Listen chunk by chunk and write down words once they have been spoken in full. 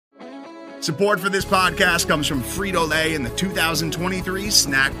Support for this podcast comes from Frito-Lay and the 2023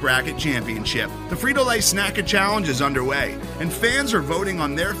 Snack Bracket Championship. The Frito-Lay Snack Challenge is underway, and fans are voting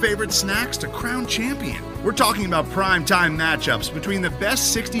on their favorite snacks to crown champion. We're talking about prime-time matchups between the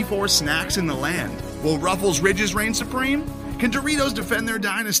best 64 snacks in the land. Will Ruffles Ridges reign supreme? Can Doritos defend their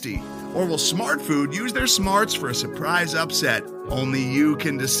dynasty? Or will Smart Food use their smarts for a surprise upset? Only you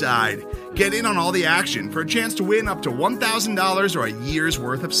can decide. Get in on all the action for a chance to win up to $1,000 or a year's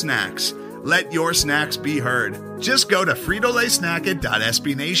worth of snacks. Let your snacks be heard. Just go to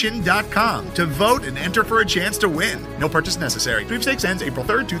fritolaysnacket.sbnation.com to vote and enter for a chance to win. No purchase necessary. Sweepstakes ends April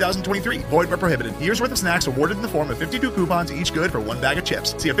 3rd, 2023. Void where prohibited. Year's worth of snacks awarded in the form of 52 coupons, each good for one bag of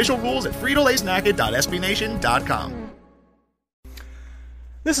chips. See official rules at fritolaysnacket.sbnation.com.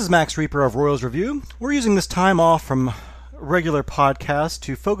 This is Max Reaper of Royals Review. We're using this time off from regular podcast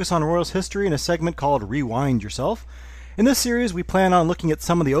to focus on Royals history in a segment called Rewind Yourself. In this series, we plan on looking at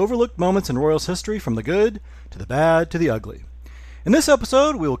some of the overlooked moments in Royals history, from the good to the bad to the ugly. In this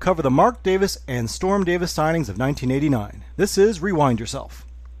episode, we will cover the Mark Davis and Storm Davis signings of 1989. This is Rewind Yourself.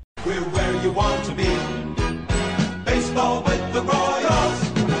 We're where you want to be. Baseball with the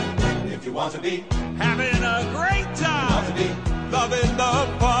Royals. If you want to be having a great time, you want to be loving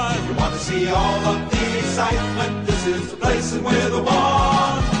the fun, you want to see all of the excitement, this is the place and we're the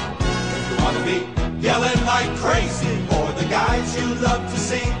one. If you want to be yelling like crazy for the guys you love to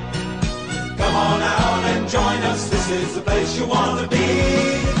see, come on out and join us, this is the place you want to be.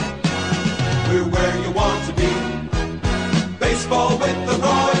 We're where you want to be. Baseball with the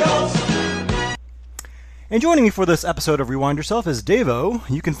Royals. And joining me for this episode of Rewind Yourself is Davo.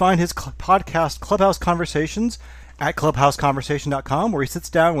 You can find his podcast Clubhouse Conversations at clubhouseconversation.com, where he sits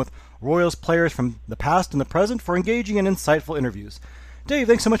down with Royals players from the past and the present for engaging and insightful interviews. Dave,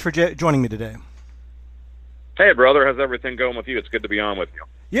 thanks so much for joining me today. Hey, brother, how's everything going with you? It's good to be on with you.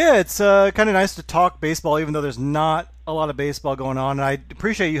 Yeah, it's kind of nice to talk baseball, even though there's not a lot of baseball going on. And I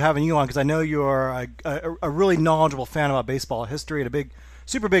appreciate having you on because I know you're a really knowledgeable fan about baseball history and a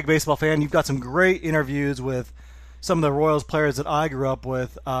super big baseball fan. You've got some great interviews with some of the Royals players that I grew up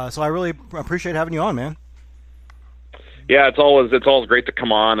with. So I really appreciate having you on, man. Yeah, it's always great to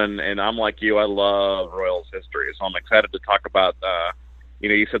come on, and I'm like you. I love Royals history, so I'm excited to talk about.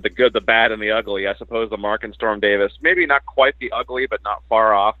 You said the good, the bad, and the ugly. I suppose the Mark and Storm Davis, maybe not quite the ugly, but not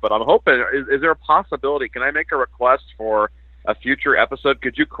far off. But I'm hoping, is there a possibility? Can I make a request for a future episode?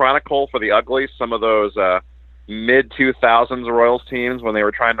 Could you chronicle for the ugly some of those mid-2000s Royals teams when they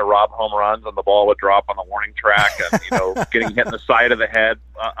were trying to rob home runs and the ball would drop on the warning track and getting hit in the side of the head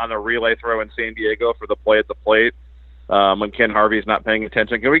on a relay throw in San Diego for the play at the plate? When Ken Harvey's not paying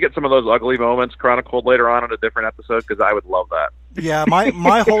attention. Can we get some of those ugly moments chronicled later on in a different episode? Because I would love that. Yeah,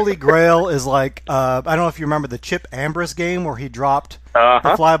 my holy grail is like, I don't know if you remember the Chip Ambrose game where he dropped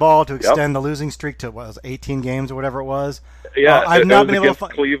the fly ball to extend the losing streak to, 18 games or whatever it was? Yeah, I've not been able to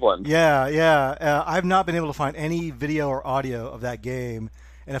find Cleveland. Yeah. I've not been able to find any video or audio of that game.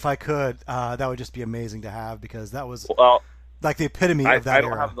 And if I could, that would just be amazing to have because that was like the epitome of that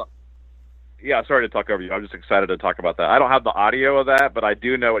era. Yeah, sorry to talk over you. I'm just excited to talk about that. I don't have the audio of that, but I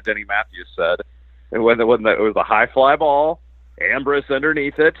do know what Denny Matthews said. When it was a high fly ball, Ambrose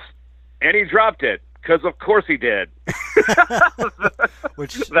underneath it, and he dropped it, because of course he did.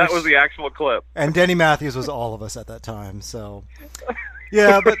 That was the actual clip. And Denny Matthews was all of us at that time, so...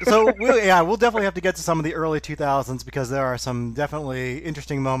 Yeah, we'll definitely have to get to some of the early 2000s because there are some definitely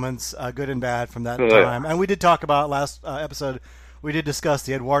interesting moments, good and bad, from that time. And we did talk about last episode... We did discuss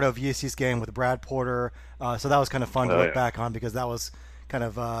the Eduardo Vieses game with Brad Porter, so that was kind of fun to look back on because that was kind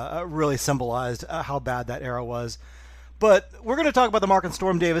of really symbolized how bad that era was. But we're going to talk about the Mark and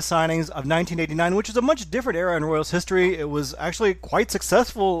Storm Davis signings of 1989, which is a much different era in Royals history. It was actually quite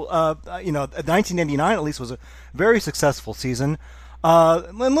successful. 1989 at least was a very successful season.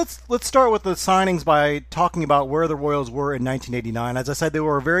 And let's start with the signings by talking about where the Royals were in 1989. As I said, they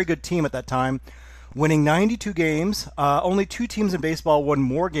were a very good team at that time, winning 92 games. Only two teams in baseball won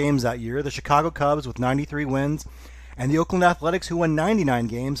more games that year, the Chicago Cubs with 93 wins, and the Oakland Athletics, who won 99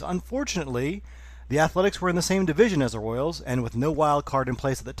 games. Unfortunately, the Athletics were in the same division as the Royals, and with no wild card in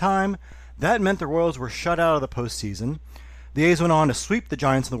place at the time, that meant the Royals were shut out of the postseason. The A's went on to sweep the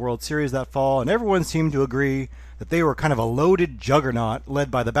Giants in the World Series that fall, and everyone seemed to agree that they were kind of a loaded juggernaut,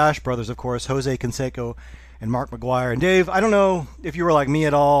 led by the Bash brothers, of course, Jose Canseco and Mark McGwire. And Dave, I don't know if you were like me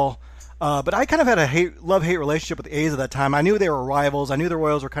at all, but I kind of had a love-hate relationship with the A's at that time. I knew they were rivals. I knew the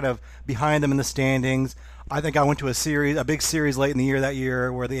Royals were kind of behind them in the standings. I think I went to a big series late in the year that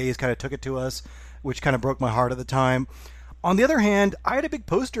year where the A's kind of took it to us, which kind of broke my heart at the time. On the other hand, I had a big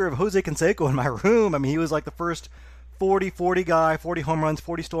poster of Jose Canseco in my room. I mean, he was like the first 40 guy, 40 home runs,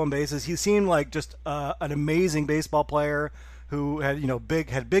 40 stolen bases. He seemed like just an amazing baseball player who had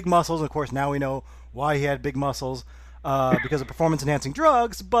big muscles. And of course, now we know why he had big muscles because of performance-enhancing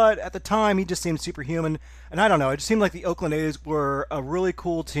drugs. But at the time, he just seemed superhuman. And I don't know, it just seemed like the Oakland A's were a really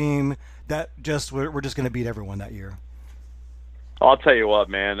cool team that were just going to beat everyone that year. I'll tell you what,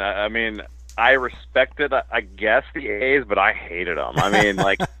 man. I mean, I respected, I guess, the A's, but I hated them. I mean,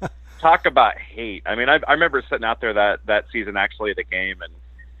 like, talk about hate. I mean, I remember sitting out there that season actually at the game,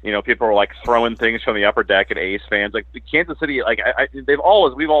 and people were like throwing things from the upper deck at A's fans. Like Kansas City, like we've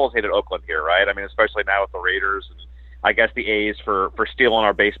always hated Oakland here, right? I mean, especially now with the Raiders, and I guess the A's for stealing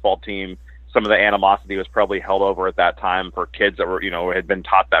our baseball team. Some of the animosity was probably held over at that time for kids that were had been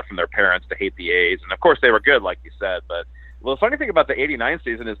taught that from their parents to hate the A's, and of course they were good, like you said, but. Well, the funny thing about the '89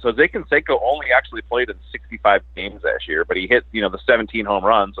 season is Jose Canseco only actually played in 65 games that year, but he hit the 17 home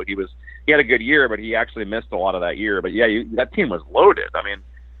runs, so he had a good year, but he actually missed a lot of that year. But yeah, that team was loaded. I mean,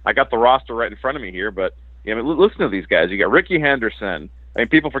 I got the roster right in front of me here, but listen to these guys. You got Ricky Henderson. I mean,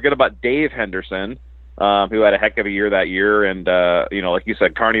 people forget about Dave Henderson, who had a heck of a year that year, and like you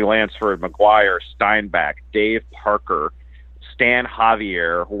said, Carney Lansford, McGuire, Steinbach, Dave Parker, Stan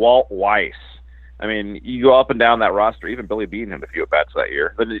Javier, Walt Weiss. I mean, you go up and down that roster. Even Billy Beane had a few at-bats that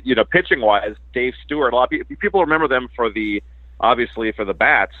year. But, pitching-wise, Dave Stewart, a lot of people remember them obviously for the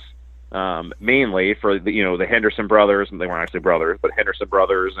bats, mainly for the Henderson brothers, and they weren't actually brothers, but Henderson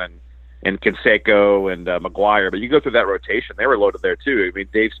brothers and Canseco and McGuire. But you go through that rotation, they were loaded there too. I mean,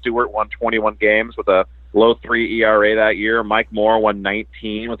 Dave Stewart won 21 games with a low 3 ERA that year. Mike Moore won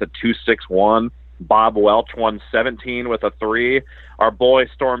 19 with a 2.61. Bob Welch won 17 with a 3. Our boy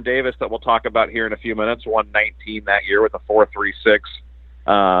Storm Davis, that we'll talk about here in a few minutes, won 19 that year with a 4.36.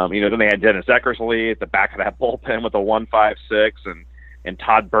 Then they had Dennis Eckersley at the back of that bullpen with a 1.56, and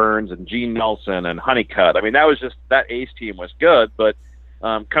Todd Burns and Gene Nelson and Honeycutt. I mean, that A's team was good, but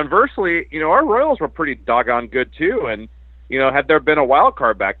conversely, our Royals were pretty doggone good too. And had there been a wild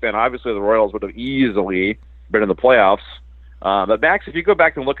card back then, obviously the Royals would have easily been in the playoffs. But Max, if you go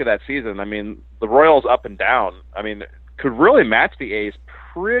back and look at that season, I mean, the Royals up and down, I mean, could really match the A's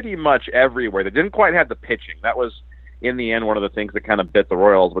pretty much everywhere. They didn't quite have the pitching. That was, in the end, one of the things that kind of bit the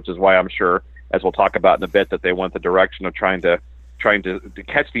Royals, which is why I'm sure, as we'll talk about in a bit, that they went the direction of trying to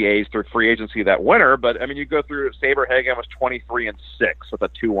catch the A's through free agency that winter. But I mean, you go through, Saberhagen was 23-6 with a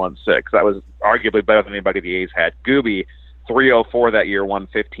 2.16. That was arguably better than anybody the A's had. Gooby, 304 that year, won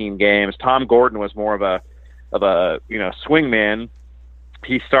 15 games. Tom Gordon was more of a swing man.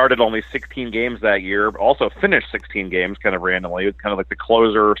 He started only 16 games that year, also finished 16 games kind of randomly. It was kind of like the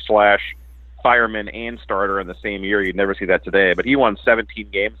closer / fireman and starter in the same year. You'd never see that today, but he won 17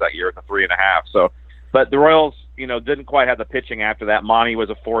 games that year with a 3.5. So, but the Royals, didn't quite have the pitching after that. Monty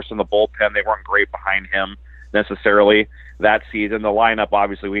was a force in the bullpen. They weren't great behind him necessarily that season. The lineup,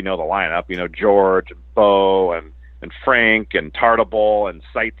 obviously we know the lineup, George and Bo and Frank and Tartabull and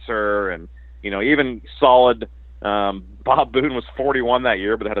Seitzer and, even solid, Bob Boone was 41 that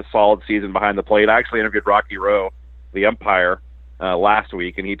year, but had a solid season behind the plate. I actually interviewed Rocky Rowe, the umpire, last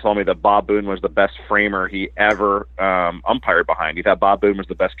week, and he told me that Bob Boone was the best framer he ever umpired behind. He thought Bob Boone was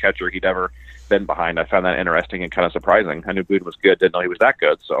the best catcher he'd ever been behind. I found that interesting and kind of surprising. I knew Boone was good, didn't know he was that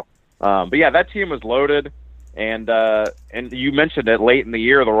good. So, but yeah, that team was loaded, and you mentioned it late in the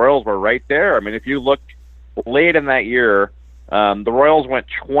year. The Royals were right there. I mean, if you look late in that year, the Royals went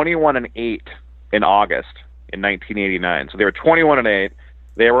 21-8 in August in 1989. So they were 21-8.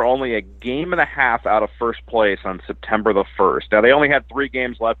 They were only a game and a half out of first place on September the 1st. Now, they only had 3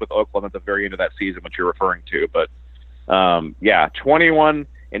 games left with Oakland at the very end of that season, which you're referring to. But, 21-8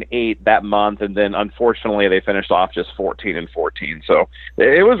 that month, and then, unfortunately, they finished off just 14-14. So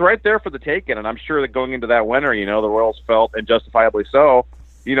it was right there for the taking, and I'm sure that going into that winter, the Royals felt, and justifiably so,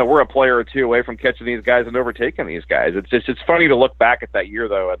 we're a player or two away from catching these guys and overtaking these guys. It's funny to look back at that year,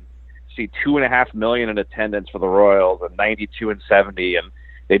 though, and see 2.5 million in attendance for the Royals and 92-70, and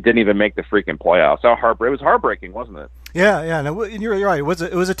they didn't even make the freaking playoffs. It was heartbreaking, wasn't it? Yeah. No, you're right. It was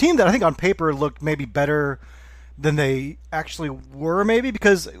a team that I think on paper looked maybe better than they actually were, maybe,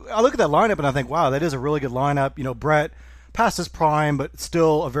 because I look at that lineup and I think, wow, that is a really good lineup. Brett past his prime, but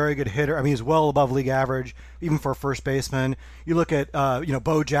still a very good hitter. I mean, he's well above league average, even for a first baseman. You look at,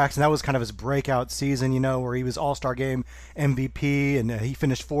 Bo Jackson, that was kind of his breakout season, where he was All-Star Game MVP, and he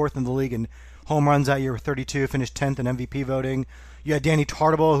finished 4th in the league in home runs that year with 32, finished 10th in MVP voting. You had Danny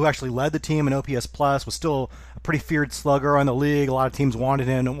Tartabull, who actually led the team in OPS+, was still a pretty feared slugger on the league. A lot of teams wanted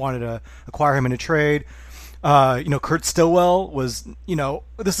him and wanted to acquire him in a trade. Kurt Stillwell was,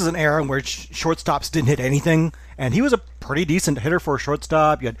 this is an era where shortstops didn't hit anything, and he was a pretty decent hitter for a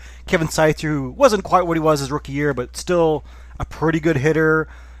shortstop. You had Kevin Seitzer, who wasn't quite what he was his rookie year, but still a pretty good hitter.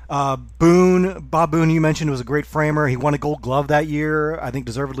 Bob Boone, you mentioned, was a great framer. He won a Gold Glove that year, I think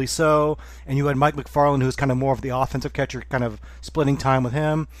deservedly so. And you had Mike McFarland, who was kind of more of the offensive catcher, kind of splitting time with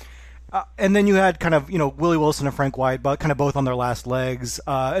him. And then you had kind of, Willie Wilson and Frank White, but kind of both on their last legs.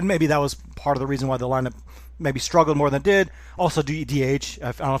 And maybe that was part of the reason why the lineup maybe struggled more than it did. Also, DH,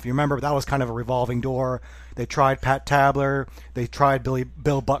 I don't know if you remember, but that was kind of a revolving door. They tried Pat Tabler. They tried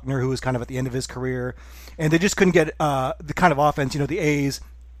Bill Buckner, who was kind of at the end of his career. And they just couldn't get the kind of offense, the A's.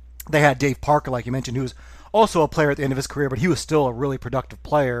 They had Dave Parker, like you mentioned, who was also a player at the end of his career, but he was still a really productive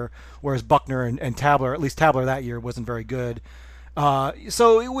player, whereas Buckner and Tabler, at least Tabler that year, wasn't very good.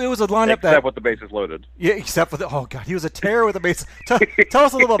 So it was a lineup except with the bases loaded. Yeah, except with he was a terror with the bases. Tell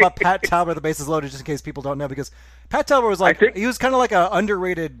us a little bit about Pat Tabler, the bases loaded, just in case people don't know, because Pat Tabler was he was kind of like an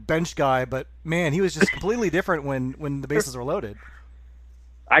underrated bench guy, but man, he was just completely different when the bases were loaded.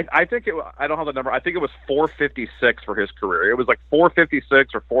 I think I don't have the number. I think it was 456 for his career. It was like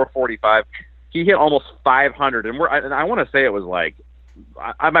 456 or 445. He hit almost 500, and I want to say it was like,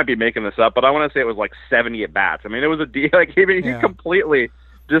 I might be making this up, but I want to say it was like 70 at bats. I mean, it was he completely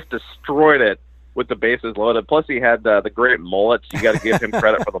just destroyed it with the bases loaded. Plus, he had the great mullets. You got to give him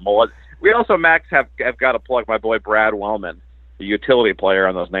credit for the mullet. We also, Max, have got to plug my boy Brad Wellman, the utility player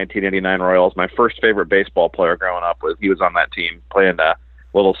on those 1989 Royals. My first favorite baseball player growing up he was on that team playing a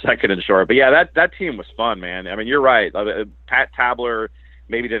little second and short. But yeah, that team was fun, man. I mean, you're right. Pat Tabler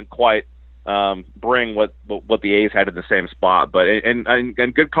maybe didn't quite bring what the A's had in the same spot, but and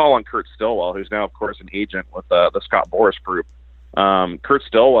good call on Kurt Stillwell, who's now of course an agent with the Scott Boras Group. Kurt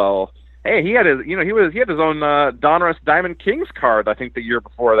Stillwell, hey, he had his own Donruss Diamond Kings card, I think the year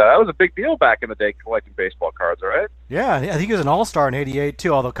before that. That was a big deal back in the day, collecting baseball cards, right? Yeah, I think he was an all-star in '88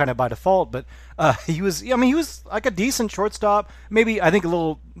 too, although kind of by default. But he was like a decent shortstop. Maybe I think a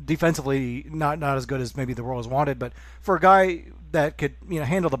little defensively not as good as maybe the Royals wanted, but for a guy that could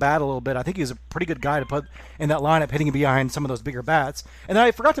handle the bat a little bit, I think he's a pretty good guy to put in that lineup, hitting behind some of those bigger bats. And then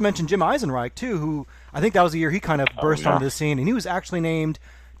I forgot to mention Jim Eisenreich too, who I think that was the year he kind of burst onto the scene, and he was actually named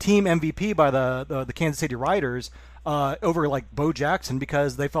team MVP by the Kansas City Riders over like Bo Jackson,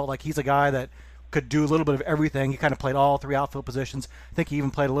 because they felt like he's a guy that could do a little bit of everything. He kind of played all three outfield positions. I think he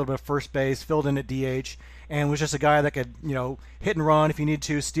even played a little bit of first base, filled in at DH, and was just a guy that could hit and run if you need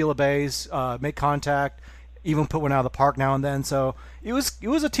to, steal a base, make contact, even put one out of the park now and then. So it was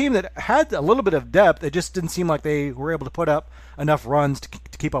a team that had a little bit of depth. It just didn't seem like they were able to put up enough runs to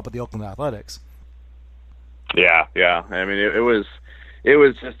keep up with the Oakland Athletics. Yeah. I mean, it was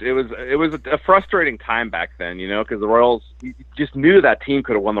a frustrating time back then, because the Royals, you just knew that team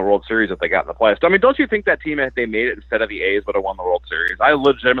could have won the World Series if they got in the playoffs. I mean, don't you think that team, if they made it instead of the A's, would have won the World Series? I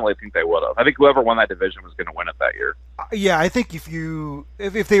legitimately think they would have. I think whoever won that division was going to win it that year. Yeah, I think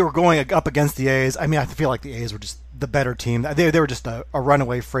if they were going up against the A's, I mean, I feel like the A's were just the better team. They were just a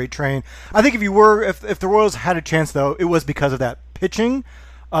runaway freight train. I think if the Royals had a chance, though, it was because of that pitching.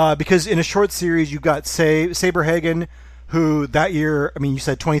 Because in a short series, you've got Saberhagen, who that year, I mean, you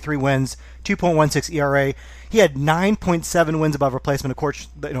said 23 wins, 2.16 ERA. He had 9.7 wins above replacement. Of course,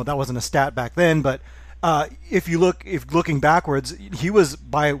 that wasn't a stat back then, but if looking backwards, he was,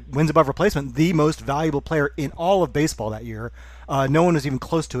 by wins above replacement, the most valuable player in all of baseball that year. No one was even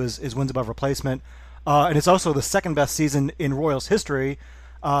close to his wins above replacement. And it's also the second best season in Royals history,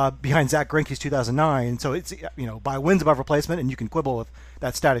 behind Zach Greinke's 2009. So it's, by wins above replacement, and you can quibble with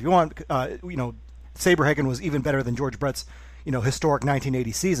that stat if you want, Saberhagen was even better than George Brett's, historic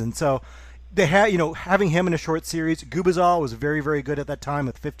 1980 season. So they had, having him in a short series. Gubazal was very, very good at that time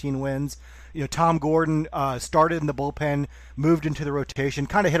with 15 wins. Tom Gordon started in the bullpen, moved into the rotation,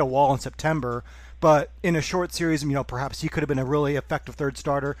 kind of hit a wall in September, but in a short series, perhaps he could have been a really effective third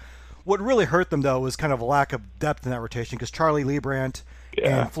starter. What really hurt them, though, was kind of a lack of depth in that rotation, because Charlie Leibrandt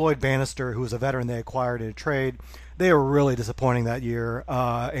and Floyd Bannister, who was a veteran they acquired in a trade, they were really disappointing that year,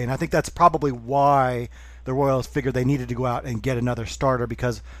 and I think that's probably why the Royals figured they needed to go out and get another starter,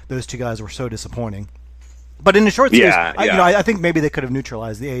 because those two guys were so disappointing. But in the short series, I think maybe they could have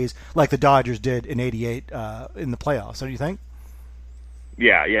neutralized the A's like the Dodgers did in '88 in the playoffs. So do you think?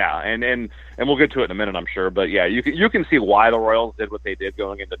 Yeah, and we'll get to it in a minute, I'm sure. But yeah, you can see why the Royals did what they did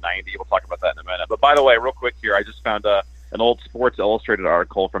going into '90. We'll talk about that in a minute. But by the way, real quick here, I just found an old Sports Illustrated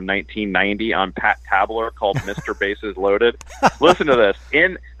article from 1990 on Pat Tabler called "Mr. Bases Loaded." Listen to this.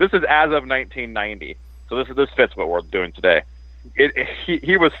 This is as of 1990, so this fits what we're doing today.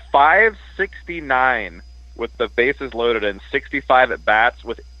 He was 569 with the bases loaded and 65 at bats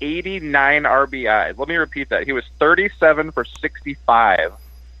with 89 RBIs. Let me repeat that. He was 37 for 65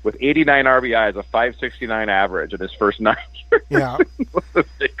 with 89 RBIs, a 569 average in his first 9 years. Yeah.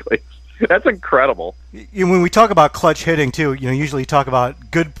 Ridiculous. That's incredible. When we talk about clutch hitting too, usually you talk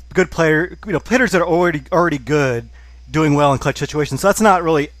about good player, hitters that are already good, doing well in clutch situations. So that's not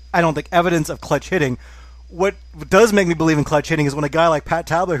really, I don't think, evidence of clutch hitting. What does make me believe in clutch hitting is when a guy like Pat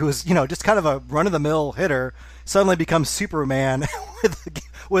Tabler, who is just kind of a run-of-the-mill hitter, suddenly becomes Superman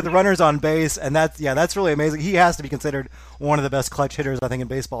with runners on base, and that's really amazing. He has to be considered one of the best clutch hitters, I think, in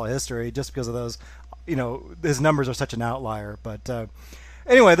baseball history, just because of those. His numbers are such an outlier. But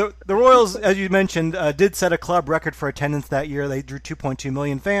anyway, the Royals, as you mentioned, did set a club record for attendance that year. They drew 2.2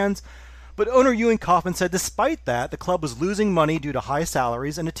 million fans. But owner Ewing Kauffman said despite that, the club was losing money due to high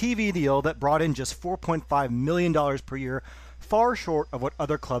salaries and a TV deal that brought in just $4.5 million per year, far short of what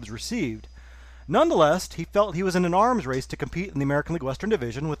other clubs received. Nonetheless, he felt he was in an arms race to compete in the American League Western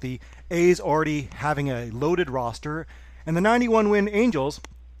Division, with the A's already having a loaded roster, and the 91-win Angels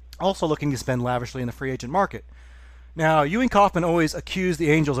also looking to spend lavishly in the free agent market. Now, Ewing Kauffman always accused the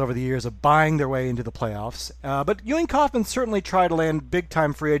Angels over the years of buying their way into the playoffs, but Ewing Kauffman certainly tried to land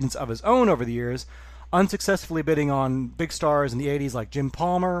big-time free agents of his own over the years, unsuccessfully bidding on big stars in the 80s like Jim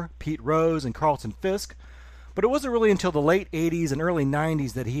Palmer, Pete Rose, and Carlton Fisk. But it wasn't really until the late 80s and early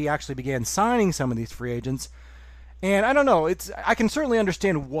 90s that he actually began signing some of these free agents. And I don't know, I can certainly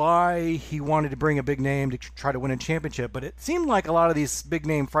understand why he wanted to bring a big name to try to win a championship, but it seemed like a lot of these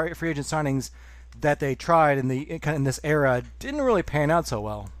big-name free agent signings that they tried in this era didn't really pan out so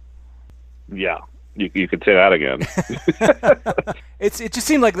well. Yeah, you could say that again. It just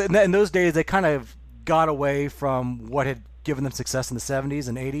seemed like in those days they kind of got away from what had given them success in the 70s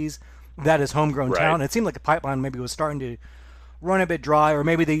and 80s. That is homegrown talent. It seemed like the pipeline maybe was starting to run a bit dry, or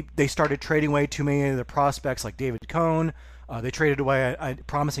maybe they started trading away too many of their prospects like David Cone. They traded away a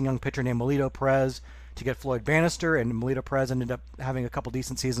promising young pitcher named Melito Perez to get Floyd Bannister, and Melito Perez ended up having a couple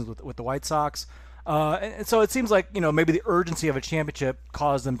decent seasons with the White Sox. And so it seems like, maybe the urgency of a championship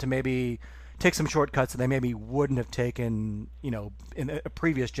caused them to maybe take some shortcuts that they maybe wouldn't have taken, in a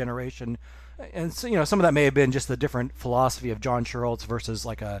previous generation. And so, some of that may have been just the different philosophy of John Schuerholz versus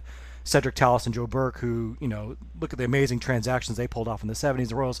like a Cedric Tallis and Joe Burke, who, look at the amazing transactions they pulled off in the 70s.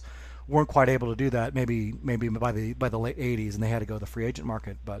 The Royals weren't quite able to do that maybe by the late 80s, and they had to go to the free agent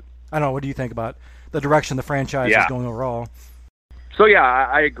market. But I don't know, what do you think about the direction the franchise is going overall? So, yeah,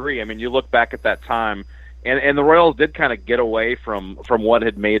 I agree. I mean, you look back at that time, and the Royals did kind of get away from what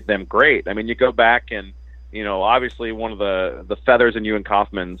had made them great. I mean, you go back and, obviously one of the feathers in Ewing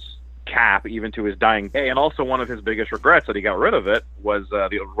Kauffman's cap, even to his dying day, and also one of his biggest regrets that he got rid of it, was the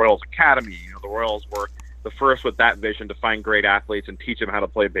Royals Academy. The Royals were the first with that vision to find great athletes and teach them how to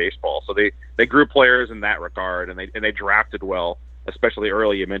play baseball. So they grew players in that regard, and they drafted well, especially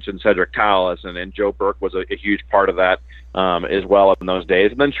early. You mentioned Cedric Tallis, and Joe Burke was a huge part of that as well in those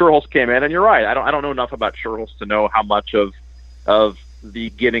days. And then Schuerholz came in, and you're right. I don't know enough about Schuerholz to know how much of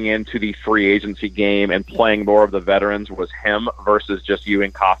the getting into the free agency game and playing more of the veterans was him versus just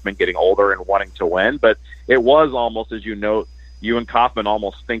Ewing Kauffman getting older and wanting to win. But it was almost, as you note, Ewing Kauffman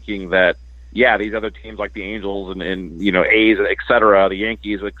almost thinking that, yeah, these other teams like the Angels and A's, et cetera, the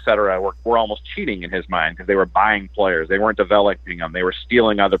Yankees, et cetera, were almost cheating in his mind because they were buying players. They weren't developing them. They were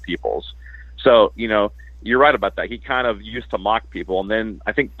stealing other people's. So, you're right about that. He kind of used to mock people. And then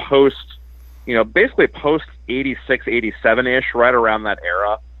I think basically post 86, 87-ish, right around that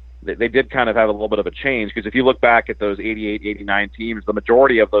era, they did kind of have a little bit of a change, because if you look back at those 88, 89 teams, the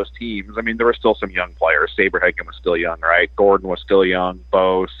majority of those teams, I mean, there were still some young players. Saberhagen was still young, right? Gordon was still young.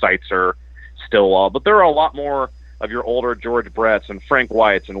 Bo, Seitzer, Stillwell. But there were a lot more of your older George Bretts and Frank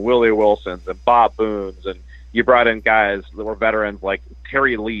Whites and Willie Wilsons and Bob Boones, and you brought in guys that were veterans like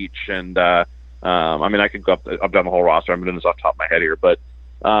Terry Leach and I could go up down the whole roster. I'm doing this off the top of my head here, but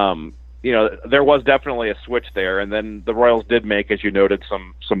there was definitely a switch there. And then the Royals did make, as you noted,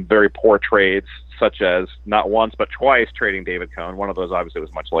 some very poor trades, such as not once but twice trading David Cone. One of those obviously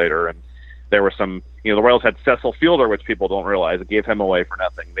was much later, and there were some, the Royals had Cecil Fielder, which people don't realize. It gave him away for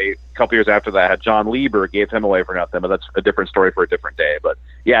nothing. They, a couple years after that, had John Lieber, gave him away for nothing, but that's a different story for a different day. But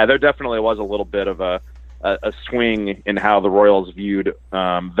yeah, there definitely was a little bit of a swing in how the Royals viewed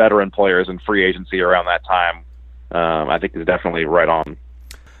veteran players in free agency around that time. I think is definitely right on.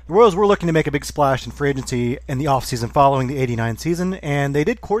 The Royals were looking to make a big splash in free agency in the offseason following the 89 season, and they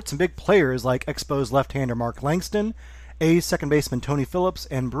did court some big players like Expos left-hander Mark Langston, A's second baseman Tony Phillips,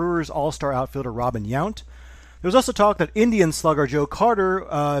 and Brewers all-star outfielder Robin Yount. There was also talk that Indians slugger Joe Carter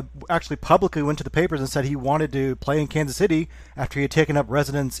actually publicly went to the papers and said he wanted to play in Kansas City after he had taken up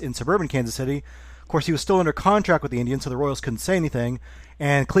residence in suburban Kansas City. Of course, he was still under contract with the Indians, so the Royals couldn't say anything,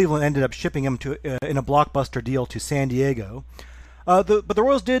 and Cleveland ended up shipping him to in a blockbuster deal to San Diego. But the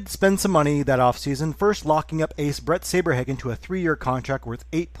Royals did spend some money that offseason, first locking up ace Brett Saberhagen to a 3-year contract worth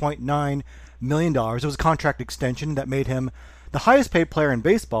 $8.9 million. It was a contract extension that made him the highest paid player in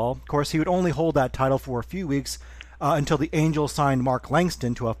baseball. Of course, he would only hold that title for a few weeks until the Angels signed Mark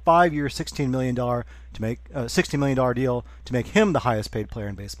Langston to a 5-year, $16 million deal to make him the highest paid player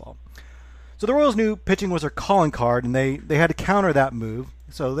in baseball. So the Royals knew pitching was their calling card, and they had to counter that move.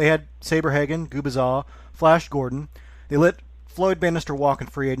 So they had Saberhagen, Gubicza, Flash Gordon. They let Floyd Bannister walk in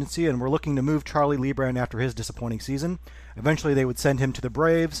free agency and were looking to move Charlie Lebrand after his disappointing season. Eventually they would send him to the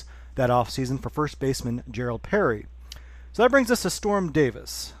Braves that offseason for first baseman Gerald Perry. So that brings us to Storm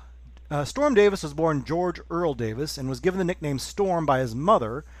Davis. Storm Davis was born George Earl Davis and was given the nickname Storm by his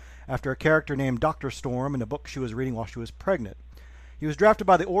mother after a character named Dr. Storm in a book she was reading while she was pregnant. He was drafted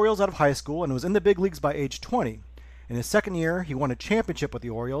by the Orioles out of high school and was in the big leagues by age 20. In his second year, he won a championship with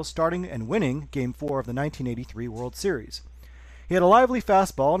the Orioles, starting and winning Game 4 of the 1983 World Series. He had a lively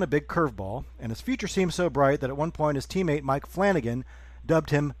fastball and a big curveball, and his future seemed so bright that at one point his teammate Mike Flanagan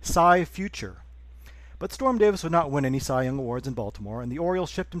dubbed him Cy Future. But Storm Davis would not win any Cy Young awards in Baltimore, and the Orioles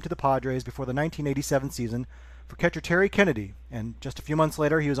shipped him to the Padres before the 1987 season for catcher Terry Kennedy, and just a few months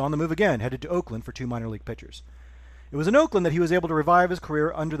later he was on the move again, headed to Oakland for 2 minor league pitchers. It was in Oakland that he was able to revive his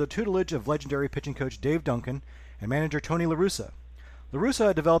career under the tutelage of legendary pitching coach Dave Duncan and manager Tony La Russa. La Russa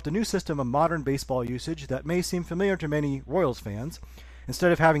had developed a new system of modern baseball usage that may seem familiar to many Royals fans.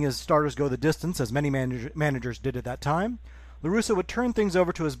 Instead of having his starters go the distance, as many managers did at that time, La Russa would turn things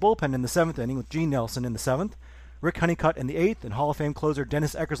over to his bullpen in the 7th inning with Gene Nelson in the 7th, Rick Honeycutt in the 8th, and Hall of Fame closer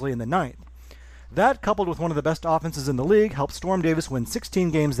Dennis Eckersley in the 9th. That, coupled with one of the best offenses in the league, helped Storm Davis win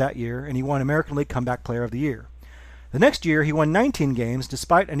 16 games that year, and he won American League Comeback Player of the Year. The next year, he won 19 games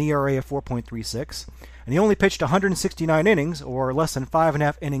despite an ERA of 4.36, and he only pitched 169 innings, or less than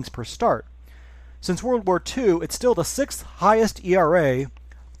 5.5 innings per start. Since World War II, it's still the 6th highest ERA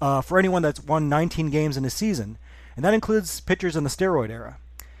for anyone that's won 19 games in a season, and that includes pitchers in the steroid era.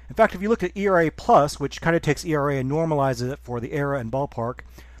 In fact, if you look at ERA plus, which kind of takes ERA and normalizes it for the era and ballpark,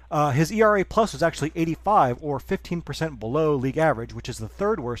 his ERA plus was actually 85, or 15% below league average, which is the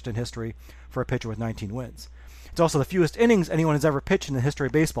 3rd worst in history for a pitcher with 19 wins. It's also the fewest innings anyone has ever pitched in the history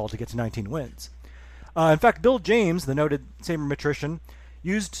of baseball to get to 19 wins. In fact, Bill James, the noted sabermetrician,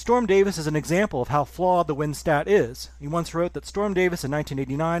 used Storm Davis as an example of how flawed the win stat is. He once wrote that Storm Davis in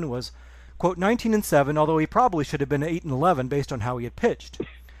 1989 was, quote, 19-7, although he probably should have been 8-11 based on how he had pitched.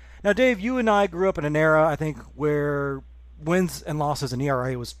 Now, Dave, you and I grew up in an era, I think, where wins and losses in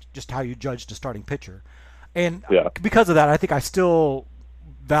ERA was just how you judged a starting pitcher. And because of that, I think I still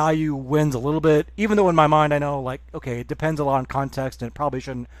value wins a little bit, even though in my mind I know, like, okay, it depends a lot on context and it probably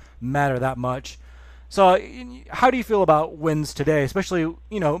shouldn't matter that much. So how do you feel about wins today, especially,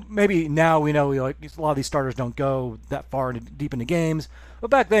 maybe now we know like a lot of these starters don't go that far deep into games, but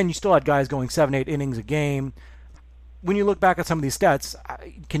back then you still had guys going 7-8 innings a game. When you look back at some of these stats,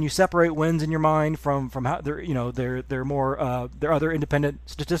 can you separate wins in your mind from how they're more their other independent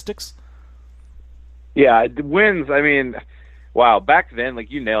statistics? Yeah, wins, I mean, wow, back then, like,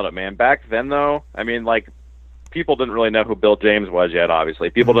 you nailed it, man. Back then, though, I mean, like, people didn't really know who Bill James was yet, obviously.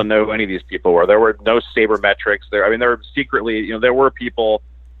 People didn't know who any of these people were. There were no sabermetrics there. I mean, there were secretly, there were people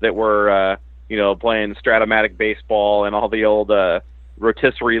that were, playing Stratomatic baseball and all the old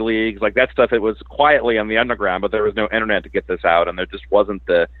rotisserie leagues. Like, that stuff, it was quietly on the underground, but there was no internet to get this out, and there just wasn't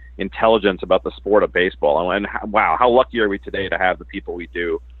the intelligence about the sport of baseball. And wow, how lucky are we today to have the people we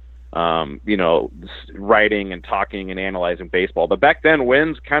do, writing and talking and analyzing baseball. But back then,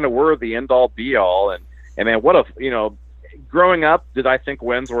 wins kind of were the end-all, be-all. And man, what if, growing up, did I think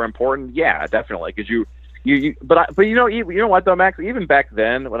wins were important? Yeah, definitely. Because but you know what though, Max? Even back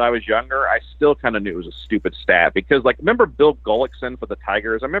then, when I was younger, I still kind of knew it was a stupid stat. Because, like, remember Bill Gullickson for the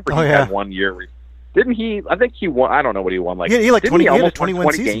Tigers? I remember he had 1 year. Didn't he? I think he won. I don't know what he won. Like, he had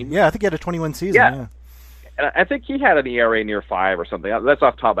 21 season. Games. Yeah, I think he had a 21 season. Yeah. And I think he had an ERA near 5 or something. That's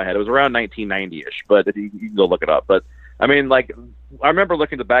off the top of my head. It was around 1990-ish, but you can go look it up. But, I mean, like, I remember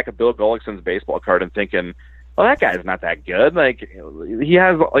looking at the back of Bill Gullickson's baseball card and thinking, well, that guy's not that good. Like, he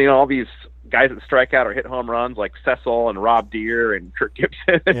has, all these guys that strike out or hit home runs like Cecil and Rob Deere and Kirk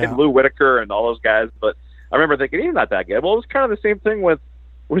Gibson and Lou Whitaker and all those guys. But I remember thinking, he's not that good. Well, it was kind of the same thing with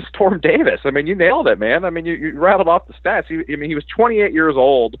Storm Davis. I mean, you nailed it, man. I mean, you rattled off the stats. He was 28 years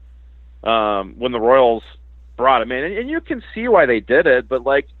old when the Royals brought him in, and you can see why they did it. But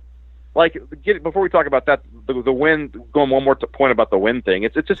before we talk about that, the win. Going one more point about the win thing.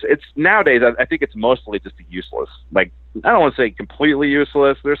 It's nowadays. I think it's mostly just useless. Like, I don't want to say completely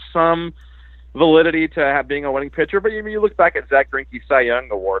useless. There's some validity to being a winning pitcher. But you look back at Zach Greinke's Cy Young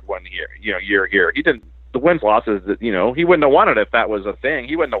Award one year here. He didn't. The wins losses that he wouldn't have won it if that was a thing.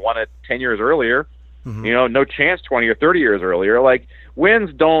 He wouldn't have won it 10 years earlier. Mm-hmm. No chance 20 or 30 years earlier. Like,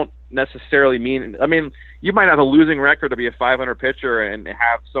 wins don't necessarily mean. I mean, you might have a losing record to be a 500 pitcher and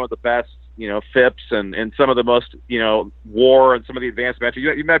have some of the best FIPS and some of the most WAR and some of the advanced metrics.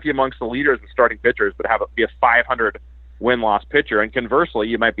 You might be amongst the leaders in starting pitchers, but be a 500 win-loss pitcher. And conversely,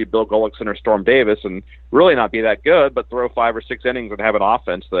 you might be Bill Gullickson or Storm Davis and really not be that good, but throw 5 or 6 innings and have an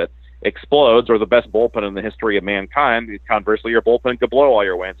offense that explodes, or the best bullpen in the history of mankind. Conversely, your bullpen could blow all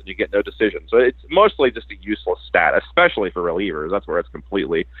your wins and you get no decision. So it's mostly just a useless stat, especially for relievers. That's where it's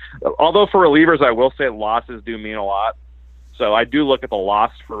completely. Although for relievers, I will say losses do mean a lot. So I do look at the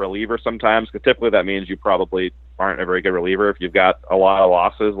loss for relievers sometimes, because typically that means you probably aren't a very good reliever if you've got a lot of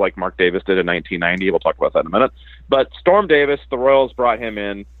losses like Mark Davis did in 1990. We'll talk about that in a minute. But Storm Davis, the Royals brought him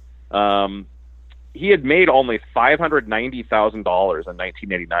in. He had made only $590,000 in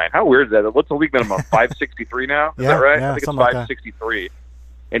 1989. How weird is that? What's the league minimum? $563 now? Is that right? Yeah, I think it's $563.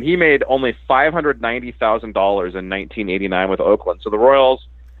 And he made only $590,000 in 1989 with Oakland. So the Royals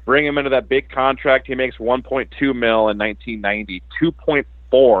bring him into that big contract. He makes $1.2 million in 1990.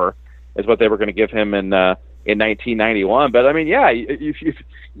 2.4 is what they were going to give him in 1991. But I mean, yeah, if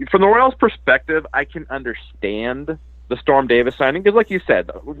from the Royals' perspective, I can understand the Storm Davis signing, because, like you said,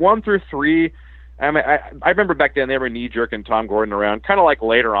 1 through 3. I mean, I remember back then they were knee-jerking Tom Gordon around, kind of like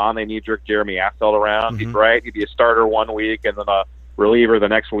later on they knee-jerked Jeremy Affeldt around. Mm-hmm. He'd be a starter one week and then a reliever the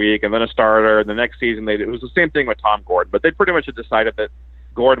next week and then a starter. And the next season, it was the same thing with Tom Gordon. But they pretty much had decided that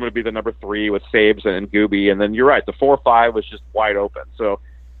Gordon would be the number 3 with Sabes and Gooby. And then you're right, the 4-5 was just wide open. So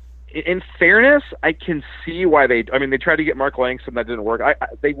in fairness, I can see why they tried to get Mark Langston. That didn't work.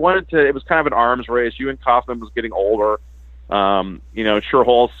 They wanted to, it was kind of an arms race. Ewan Kaufman was getting older.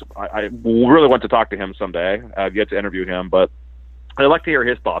 Schuerholz, I really want to talk to him someday. I've yet to interview him, but I'd like to hear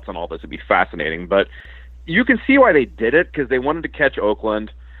his thoughts on all this. It'd be fascinating. But you can see why they did it, because they wanted to catch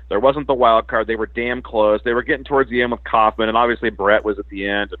Oakland. There wasn't the wild card. They were damn close. They were getting towards the end with Kaufman, and obviously Brett was at the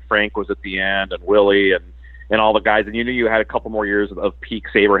end, and Frank was at the end, and Willie, and all the guys. And you knew you had a couple more years of peak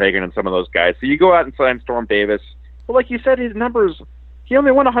Saberhagen and some of those guys. So you go out and sign Storm Davis. But like you said, his numbers, he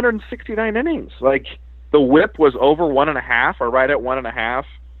only won 169 innings. Like, the WHIP was over 1.5, or right at 1.5.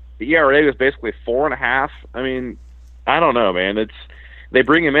 The ERA was basically 4.5. I mean, I don't know, man. They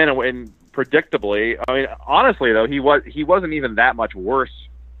bring him in, and predictably, I mean, honestly though, he wasn't even that much worse.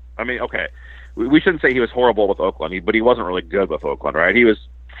 I mean, okay, we shouldn't say he was horrible with Oakland, but he wasn't really good with Oakland, right? He was,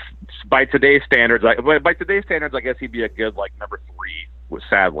 by today's standards, I guess he'd be a good number 3,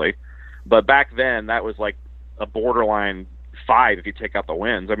 sadly. But back then, that was like a borderline 5 if you take out the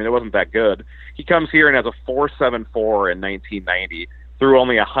wins. I mean, it wasn't that good. He comes here and has a 4.74 in 1990 through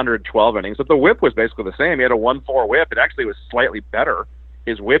only 112 innings. But the WHIP was basically the same. He had a 1.4 WHIP. It actually was slightly better,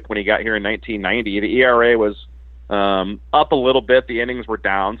 his WHIP, when he got here in 1990. The ERA was up a little bit. The innings were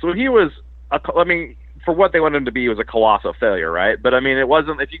down. So he was, for what they wanted him to be, he was a colossal failure, right? But I mean, it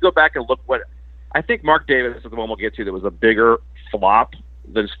wasn't. If you go back and look I think Mark Davis is the one we'll get to that was a bigger flop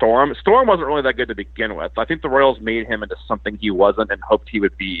than Storm. Storm wasn't really that good to begin with. I think the Royals made him into something he wasn't and hoped he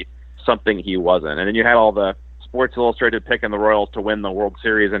would be something he wasn't. And then you had all the Sports Illustrated picking the Royals to win the World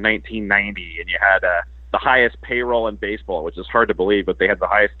Series in 1990, and you had the highest payroll in baseball, which is hard to believe, but they had the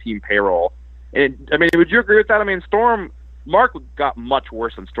highest team payroll. And I mean, would you agree with that? I mean, Mark got much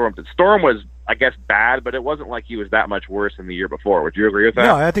worse than Storm did. Storm was, I guess, bad, but it wasn't like he was that much worse than the year before. Would you agree with that?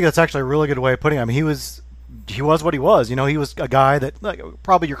 No, I think that's actually a really good way of putting it. I mean, he was what he was. He was a guy that,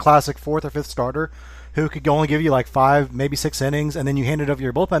 probably your classic 4th or 5th starter who could only give you 5, maybe 6 innings, and then you handed over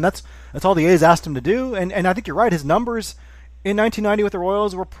your bullpen. That's all the A's asked him to do. And I think you're right. His numbers in 1990 with the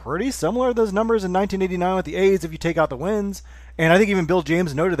Royals were pretty similar to those numbers in 1989 with the A's if you take out the wins. And I think even Bill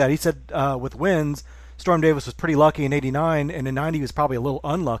James noted that. He said with wins, Storm Davis was pretty lucky in 89, and in 90 he was probably a little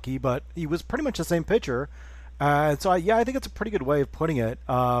unlucky, but he was pretty much the same pitcher. I think it's a pretty good way of putting it.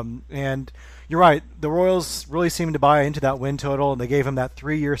 And you're right. The Royals really seemed to buy into that win total, and they gave him that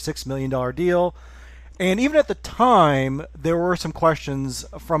 3-year, $6 million deal. And even at the time, there were some questions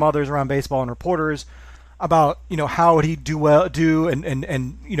from others around baseball and reporters about, how would he do,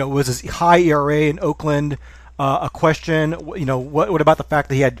 and was his high ERA in Oakland a question? What about the fact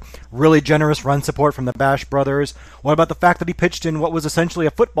that he had really generous run support from the Bash brothers? What about the fact that he pitched in what was essentially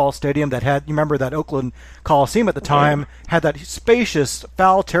a football stadium that had, you remember that Oakland Coliseum at the time, had that spacious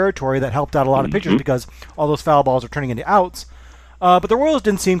foul territory that helped out a lot of pitchers because all those foul balls were turning into outs. But the Royals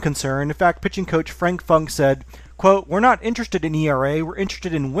didn't seem concerned. In fact, pitching coach Frank Funk said, quote, "We're not interested in ERA, we're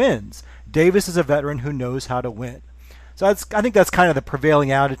interested in wins. Davis is a veteran who knows how to win." So I think that's kind of the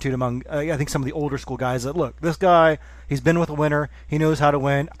prevailing attitude among, I think, some of the older school guys that, look, this guy, he's been with a winner. He knows how to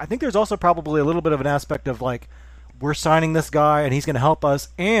win. I think there's also probably a little bit of an aspect of, like, we're signing this guy and he's going to help us,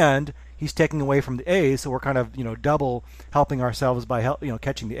 and he's taking away from the A's, so we're kind of, double helping ourselves by,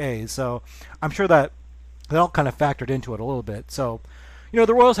 catching the A's. So I'm sure that all kind of factored into it a little bit. So,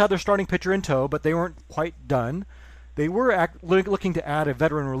 the Royals had their starting pitcher in tow, but they weren't quite done. They were looking to add a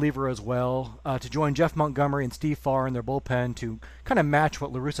veteran reliever as well to join Jeff Montgomery and Steve Farr in their bullpen to kind of match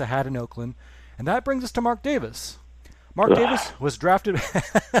what La Russa had in Oakland. And that brings us to Mark Davis. Mark Davis was drafted.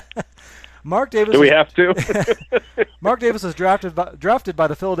 Mark Davis. Do we have to? Mark Davis was drafted by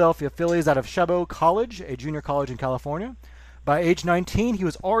the Philadelphia Phillies out of Chabot College, a junior college in California. By age 19, he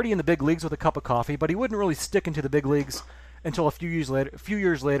was already in the big leagues with a cup of coffee, but he wouldn't really stick into the big leagues until a few years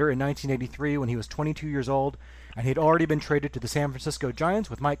later in 1983 when he was 22 years old, and he had already been traded to the San Francisco Giants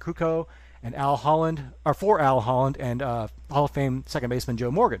with Mike Krukow and for Al Holland and Hall of Fame second baseman Joe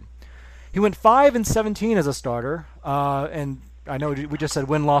Morgan. He went 5-17 as a starter, and I know we just said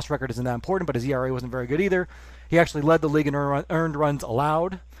win-loss record isn't that important, but his ERA wasn't very good either. He actually led the league in earned runs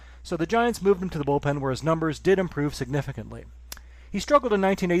allowed, so the Giants moved him to the bullpen where his numbers did improve significantly. He struggled in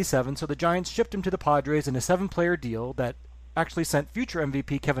 1987, so the Giants shipped him to the Padres in a 7-player deal that actually sent future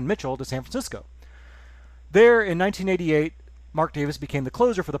MVP Kevin Mitchell to San Francisco. There, in 1988, Mark Davis became the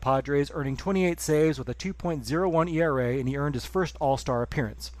closer for the Padres, earning 28 saves with a 2.01 ERA, and he earned his first All-Star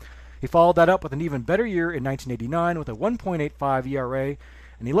appearance. He followed that up with an even better year in 1989 with a 1.85 ERA,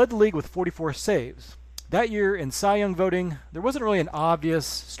 and he led the league with 44 saves. That year, in Cy Young voting, there wasn't really an obvious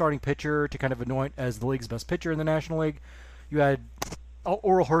starting pitcher to kind of anoint as the league's best pitcher in the National League. You had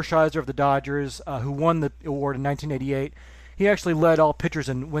Orel Hershiser of the Dodgers, who won the award in 1988. He actually led all pitchers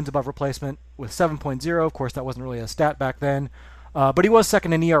in wins above replacement with 7.0. Of course, that wasn't really a stat back then. But he was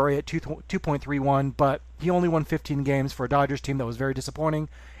second in ERA at 2.31, but he only won 15 games for a Dodgers team that was very disappointing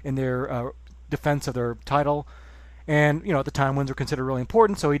in their defense of their title. And, at the time, wins were considered really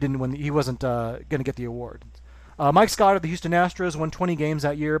important, so he wasn't going to get the award. Mike Scott of the Houston Astros won 20 games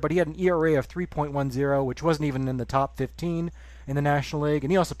that year, but he had an ERA of 3.10, which wasn't even in the top 15 in the National League.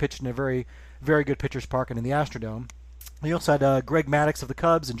 And he also pitched in a very, very good pitcher's park and in the Astrodome. He also had Greg Maddux of the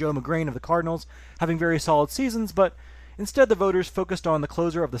Cubs and Joe McGrain of the Cardinals having very solid seasons, but instead the voters focused on the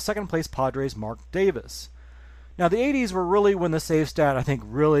closer of the second-place Padres, Mark Davis. Now, the 80s were really when the save stat, I think,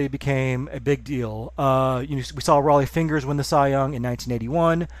 really became a big deal. We saw Raleigh Fingers win the Cy Young in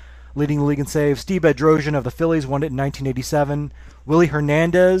 1981, leading the league in saves. Steve Bedrosian of the Phillies won it in 1987. Willie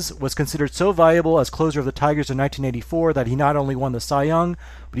Hernandez was considered so valuable as closer of the Tigers in 1984 that he not only won the Cy Young,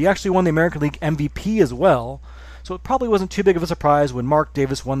 but he actually won the American League MVP as well. So it probably wasn't too big of a surprise when Mark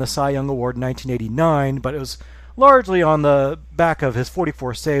Davis won the Cy Young Award in 1989, but it was largely on the back of his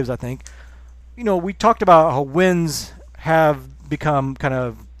 44 saves, I think. We talked about how wins have become kind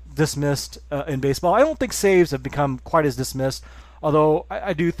of dismissed in baseball. I don't think saves have become quite as dismissed, although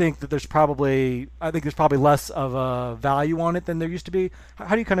I do think that there's probably less of a value on it than there used to be.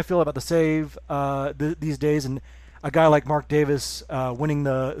 How do you kind of feel about the save these days, and a guy like Mark Davis winning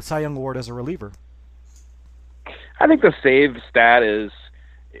the Cy Young Award as a reliever? I think the save stat is,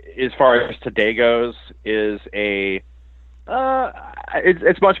 as far as today goes, is it's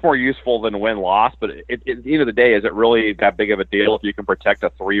much more useful than win-loss, but at the end of the day, is it really that big of a deal if you can protect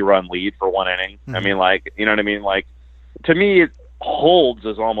a 3-run lead for one inning? Mm-hmm. I mean, you know what I mean? To me, holds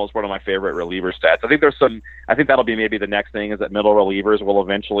is almost one of my favorite reliever stats. I think that'll be maybe the next thing, is that middle relievers will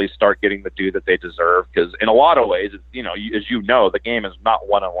eventually start getting the due that they deserve, because in a lot of ways, as the game is not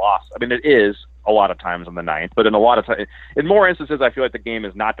won and lost. I mean, it is a lot of times in the ninth, but in more instances, I feel like the game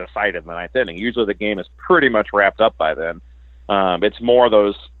is not decided in the ninth inning. Usually the game is pretty much wrapped up by then. It's more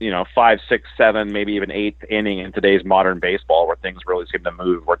those, 5, 6, 7, maybe even 8th inning in today's modern baseball where things really seem to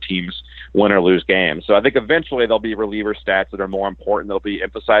move, where teams win or lose games. So I think eventually there'll be reliever stats that are more important. They'll be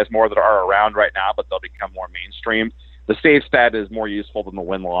emphasized more, that are around right now, but they'll become more mainstream. The save stat is more useful than the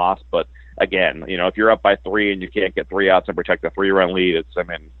win-loss, but again, if you're up by 3 and you can't get 3 outs and protect a 3-run lead,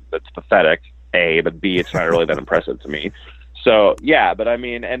 it's pathetic, A, but B, it's not really that impressive to me. So, yeah, but I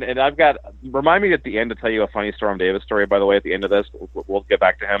mean, and I've got, remind me at the end to tell you a funny Storm Davis story, by the way, at the end of this. We'll get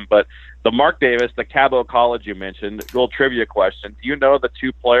back to him. But the Mark Davis, the Cabo College you mentioned, little trivia question. Do you know the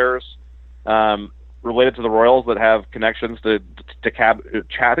 2 players related to the Royals that have connections to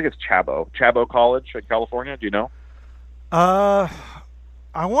I think it's Cabo College in California? Do you know?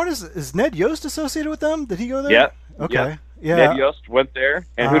 Is Ned Yost associated with them? Did he go there? Yeah. Okay. Yeah. Ned Yost went there.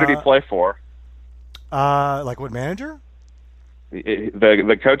 And who did he play for? What manager?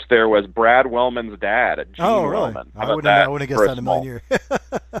 The coach there was Brad Wellman's dad. Gene oh, really? Wellman. I wouldn't have guessed that in a million years.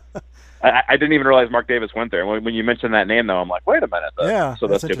 I didn't even realize Mark Davis went there. When you mentioned that name, though, I'm like, wait a minute. So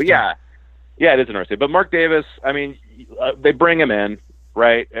that's good. But yeah, it is interesting. But Mark Davis, I mean, they bring him in,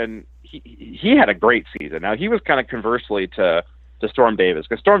 right? And he had a great season. Now, he was kind of conversely to Storm Davis,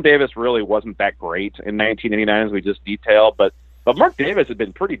 because Storm Davis really wasn't that great in 1989, as we just detailed. But Mark Davis had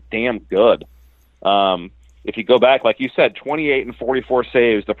been pretty damn good. If you go back, like you said, 28 and 44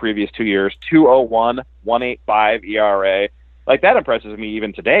 saves the previous 2 years, 2.01, 1.85 ERA. Like, that impresses me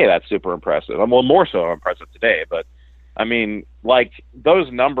even today. That's super impressive. Well, more so impressive today. But, I mean, like,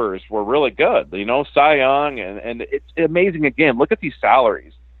 those numbers were really good. You know, Cy Young, and it's amazing. Again, look at these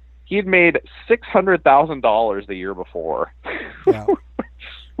salaries. He had made $600,000 the year before. Yeah.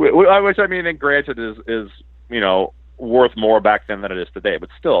 Which, I mean, and granted is, you know, worth more back then than it is today. But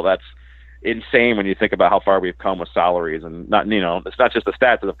still, that's insane when you think about how far we've come with salaries, and not, you know, it's not just the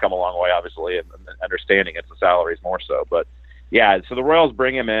stats that have come a long way, obviously, and understanding it's the salaries more so. But yeah, so the Royals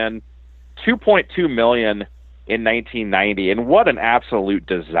bring him in, $2.2 million in 1990, and what an absolute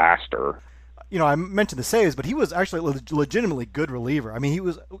disaster. You know, I mentioned the saves, but he was actually a legitimately good reliever. I mean, he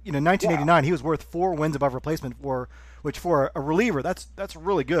was, you know, in 1989, he was worth 4 wins above replacement, which for a reliever, that's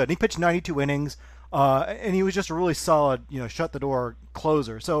really good. And he pitched 92 innings, and he was just a really solid, you know, shut the door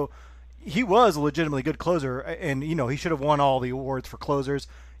closer. So he was a legitimately good closer, and, you know, he should have won all the awards for closers.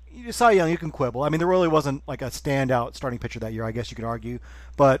 Cy Young, you can quibble. I mean, there really wasn't like a standout starting pitcher that year, I guess you could argue.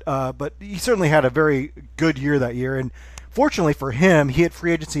 But he certainly had a very good year that year. And fortunately for him, he hit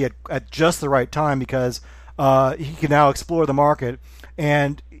free agency at just the right time, because he can now explore the market.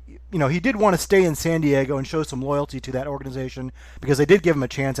 And, you know, he did want to stay in San Diego and show some loyalty to that organization, because they did give him a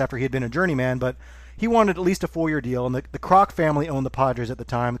chance after he had been a journeyman. But he wanted at least a 4-year deal. And the Kroc family owned the Padres at the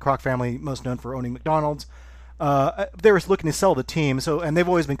time. The Kroc family, most known for owning McDonald's. They were looking to sell the team, and they've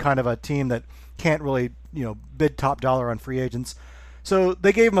always been kind of a team that can't really, you know, bid top dollar on free agents. So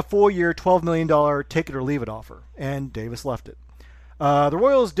they gave him a 4-year, $12 million take it or leave it offer, and Davis left it. The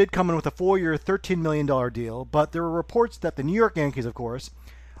Royals did come in with a 4-year, $13 million deal, but there were reports that the New York Yankees, of course,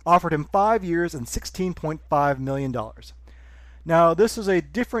 offered him 5 years and $16.5 million. Now, this is a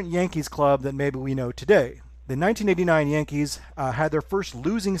different Yankees club than maybe we know today. The 1989 Yankees had their first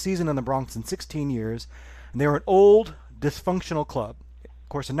losing season in the Bronx in 16 years, and they were an old, dysfunctional club. Of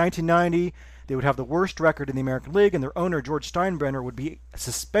course, in 1990, they would have the worst record in the American League, and their owner, George Steinbrenner, would be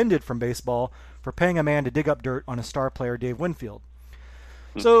suspended from baseball for paying a man to dig up dirt on a star player, Dave Winfield.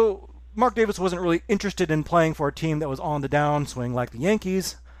 So Mark Davis wasn't really interested in playing for a team that was on the downswing like the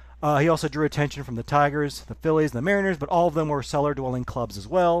Yankees. He also drew attention from the Tigers, the Phillies, and the Mariners, but all of them were cellar-dwelling clubs as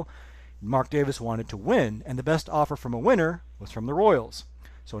well. Mark Davis wanted to win, and the best offer from a winner was from the Royals.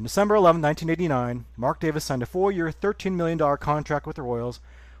 So on December 11, 1989, Mark Davis signed a 4-year, $13 million contract with the Royals,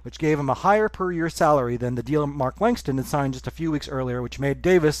 which gave him a higher per-year salary than the deal Mark Langston had signed just a few weeks earlier, which made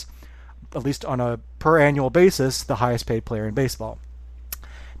Davis, at least on a per-annual basis, the highest-paid player in baseball.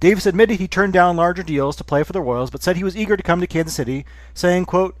 Davis admitted he turned down larger deals to play for the Royals, but said he was eager to come to Kansas City, saying,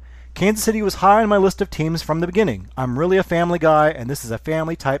 quote, "Kansas City was high on my list of teams from the beginning. I'm really a family guy, and this is a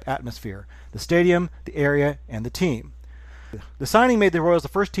family-type atmosphere. The stadium, the area, and the team." The signing made the Royals the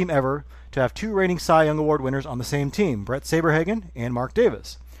first team ever to have 2 reigning Cy Young Award winners on the same team, Brett Saberhagen and Mark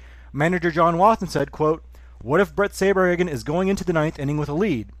Davis. Manager John Watson said, quote, "What if Brett Saberhagen is going into the 9th inning with a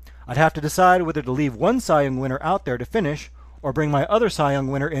lead? I'd have to decide whether to leave one Cy Young winner out there to finish or bring my other Cy Young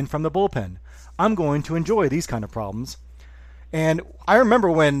winner in from the bullpen. I'm going to enjoy these kind of problems." And I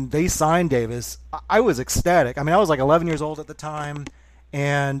remember when they signed Davis, I was ecstatic. I mean, I was like 11 years old at the time,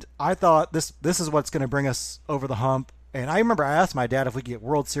 and I thought this is what's going to bring us over the hump. And I remember I asked my dad if we could get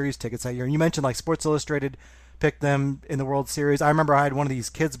World Series tickets that year. And you mentioned like Sports Illustrated picked them in the World Series. I remember I had one of these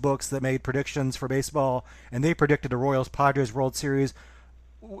kids' books that made predictions for baseball, and they predicted a Royals-Padres World Series.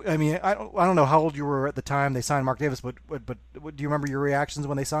 I mean, I don't know how old you were at the time they signed Mark Davis, but do you remember your reactions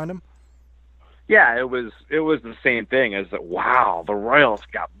when they signed him? Yeah, it was the same thing as that. Wow, the Royals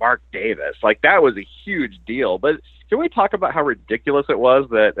got Mark Davis. Like, that was a huge deal. But can we talk about how ridiculous it was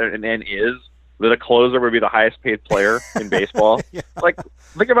that that a closer would be the highest paid player in baseball? Yeah. Like,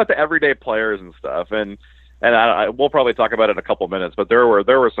 think about the everyday players and stuff. And we'll probably talk about it in a couple minutes. But there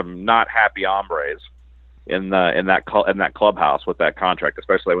were some not happy hombres in that clubhouse with that contract,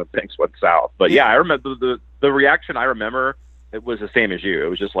 especially when things went south. But yeah, I remember the reaction. I remember it was the same as you. It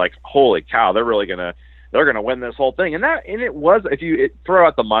was just like, holy cow, they're gonna win this whole thing. And it was, if you throw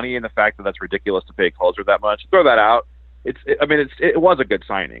out the money and the fact that that's ridiculous to pay a closer that much, throw that out. It was a good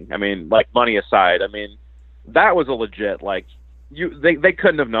signing. I mean, like, money aside, I mean, that was a legit, like, they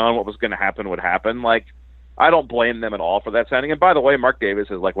couldn't have known what was going to happen would happen. Like, I don't blame them at all for that signing. And by the way, Mark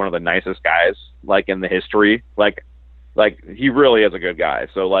Davis is like one of the nicest guys, like, in the history. Like, like he really is a good guy.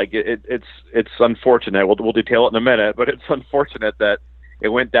 So like it's unfortunate. We'll detail it in a minute, but it's unfortunate that it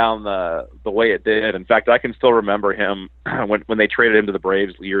went down the way it did. In fact, I can still remember him when they traded him to the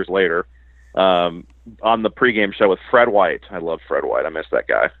Braves years later, on the pregame show with Fred White. I love Fred White. I miss that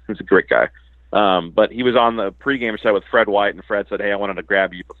guy. He's a great guy. But he was on the pregame show with Fred White, and Fred said, "Hey, I wanted to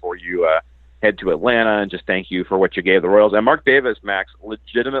grab you before you head to Atlanta and just thank you for what you gave the Royals." And Mark Davis, Max,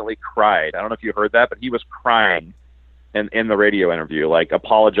 legitimately cried. I don't know if you heard that, but he was crying in the radio interview, like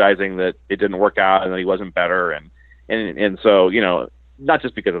apologizing that it didn't work out and that he wasn't better. And so, you know, not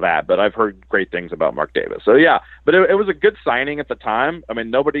just because of that, but I've heard great things about Mark Davis. So yeah, but it was a good signing at the time. I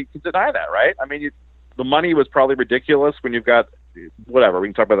mean, nobody can deny that, right? I mean, the money was probably ridiculous when you've got whatever. We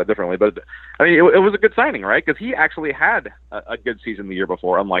can talk about that differently, but I mean, it was a good signing, right? Because he actually had a good season the year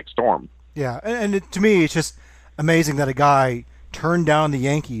before, unlike Storm. Yeah, and to me, it's just amazing that a guy turned down the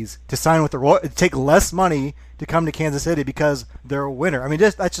Yankees to sign with the Royals, take less money to come to Kansas City because they're a winner. I mean,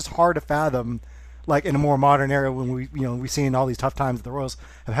 that's just hard to fathom, like in a more modern era when we've seen all these tough times that the Royals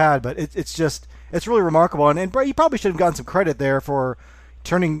have had. But it's really remarkable, and Brett, you probably should have gotten some credit there for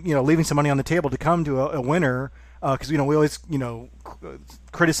leaving some money on the table to come to a winner. Because we always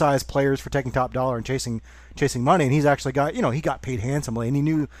criticize players for taking top dollar and chasing money, and he's actually got he got paid handsomely, and he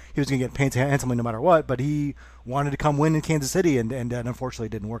knew he was going to get paid handsomely no matter what. But he wanted to come win in Kansas City, and unfortunately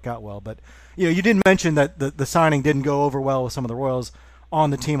it didn't work out well. But you did mention that the signing didn't go over well with some of the Royals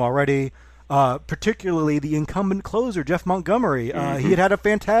on the team already, particularly the incumbent closer Jeff Montgomery. He had a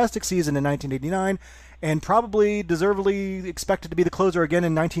fantastic season in 1989, and probably deservedly expected to be the closer again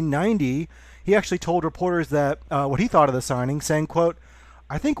in 1990. He actually told reporters that what he thought of the signing, saying, quote,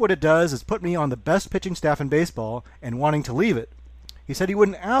 "I think what it does is put me on the best pitching staff in baseball and wanting to leave it." He said he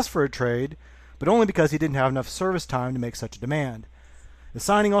wouldn't ask for a trade, but only because he didn't have enough service time to make such a demand. The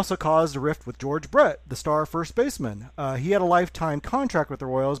signing also caused a rift with George Brett, the star first baseman. He had a lifetime contract with the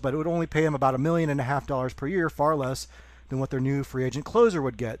Royals, but it would only pay him about $1.5 million per year, far less than what their new free agent closer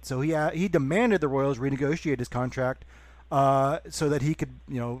would get. So he demanded the Royals renegotiate his contract so that he could,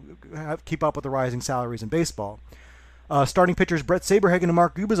 keep up with the rising salaries in baseball. Starting pitchers Brett Saberhagen and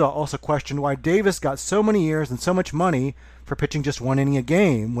Mark Gubicza also questioned why Davis got so many years and so much money for pitching just one inning a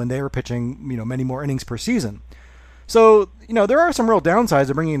game when they were pitching, many more innings per season. So, there are some real downsides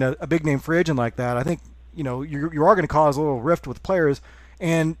of bringing a big name free agent like that. I think, you are going to cause a little rift with players,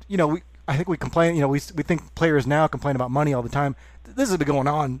 and I think we complain. We think players now complain about money all the time. This has been going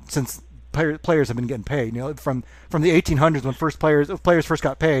on since players have been getting paid. From the 1800s when players first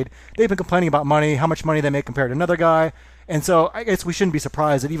got paid, they've been complaining about money, how much money they make compared to another guy. And so I guess we shouldn't be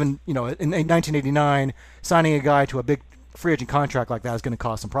surprised that even in 1989, signing a guy to a big free agent contract like that is going to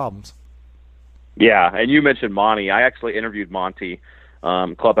cause some problems. Yeah, and you mentioned Monty. I actually interviewed Monty,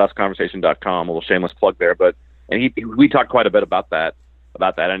 clubhouseconversation.com, a little shameless plug there, and we talked quite a bit about that,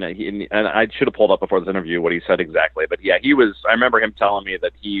 and I should have pulled up before this interview what he said exactly. But yeah, I remember him telling me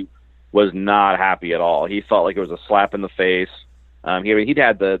that he was not happy at all. He felt like it was a slap in the face. He'd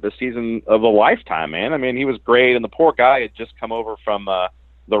had the season of a lifetime, man. I mean, he was great, and the poor guy had just come over from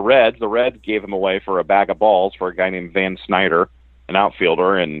the Reds. The Reds gave him away for a bag of balls for a guy named Van Snyder, an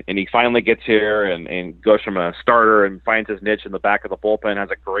outfielder, and he finally gets here and goes from a starter and finds his niche in the back of the bullpen, has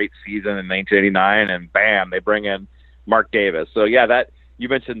a great season in 1989, and bam, they bring in Mark Davis. So yeah, that you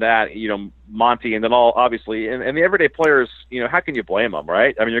mentioned that, Monty, and then obviously, and the everyday players, how can you blame them,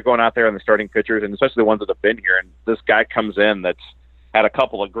 right? I mean, you're going out there and the starting pitchers, and especially the ones that have been here, and this guy comes in that's had a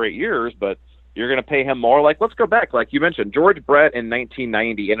couple of great years, but you're going to pay him more. Like, let's go back. Like you mentioned, George Brett in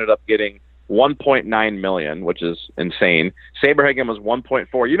 1990 ended up getting $1.9 million, which is insane. Saberhagen was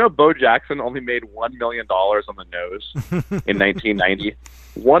 $1.4. Bo Jackson only made $1 million on the nose in 1990.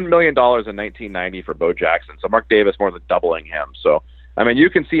 $1 million in 1990 for Bo Jackson. So Mark Davis more than doubling him. So, I mean, you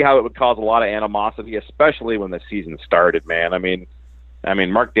can see how it would cause a lot of animosity, especially when the season started, man. I mean,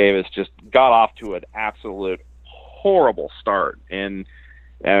 Mark Davis just got off to an absolute horrible start. And,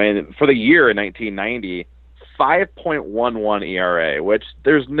 for the year in 1990, 5.11 ERA, which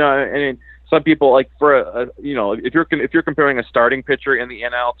there's no – some people, like, if you're comparing a starting pitcher in the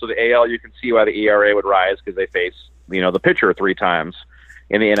NL to the AL, you can see why the ERA would rise because they face, the pitcher 3 times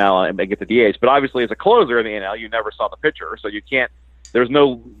in the NL and they get the DH. But obviously, as a closer in the NL, you never saw the pitcher, so you can't. There's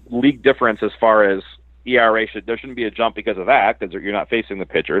no league difference as far as ERA. There shouldn't be a jump because of that because you're not facing the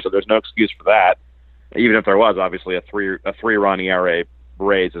pitcher, so there's no excuse for that. Even if there was, obviously, a three-run ERA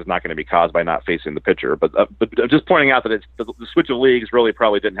raise is not going to be caused by not facing the pitcher. But just pointing out that the switch of leagues really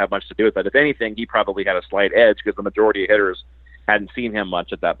probably didn't have much to do with that. If anything, he probably had a slight edge because the majority of hitters hadn't seen him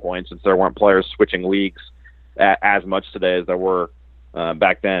much at that point since there weren't players switching leagues as much today as there were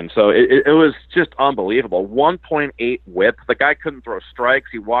back then. So it was just unbelievable. 1.8 whip. The guy couldn't throw strikes.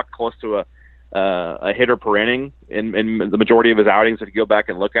 He walked close to a hitter per inning in the majority of his outings. If you go back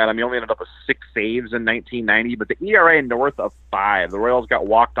and look at him, he only ended up with 6 saves in 1990, but the ERA north of 5. The Royals got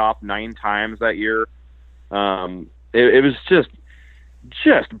walked off 9 times that year. It was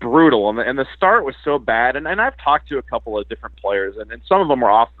just brutal, and the start was so bad. And I've talked to a couple of different players, and some of them were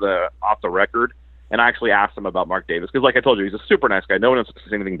off the record. And I actually asked them about Mark Davis because, like I told you, he's a super nice guy. No one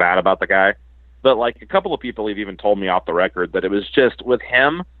says anything bad about the guy. But like a couple of people have even told me off the record that it was just with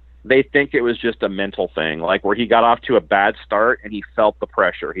him. They think it was just a mental thing, like where he got off to a bad start and he felt the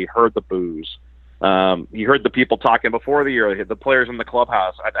pressure. He heard the boos. He heard the people talking before the year, the players in the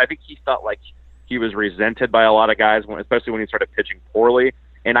clubhouse. I think he felt like he was resented by a lot of guys, especially when he started pitching poorly.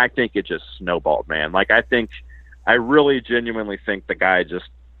 And I think it just snowballed, man. Like I really genuinely think the guy just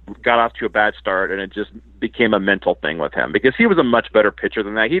got off to a bad start and it just became a mental thing with him because he was a much better pitcher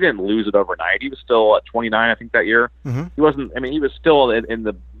than that. He didn't lose it overnight. He was still at 29, I think, that year. Mm-hmm. He wasn't, I mean, he was still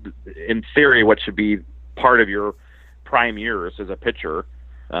in theory, what should be part of your prime years as a pitcher,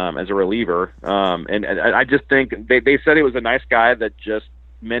 as a reliever. And I just think they said he was a nice guy that just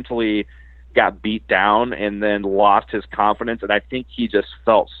mentally got beat down and then lost his confidence. And I think he just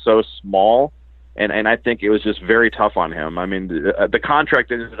felt so small. And I think it was just very tough on him. I mean, the contract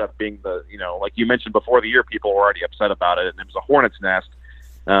ended up being like you mentioned before the year, people were already upset about it, and it was a hornet's nest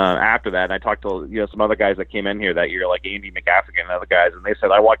after that. And I talked to some other guys that came in here that year, like Andy McGaffigan and other guys, and they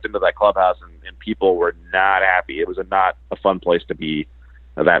said I walked into that clubhouse and people were not happy. It was not a fun place to be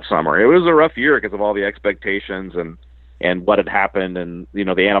that summer. It was a rough year because of all the expectations and what had happened, and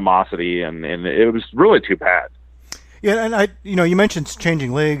the animosity, and it was really too bad. Yeah, and you mentioned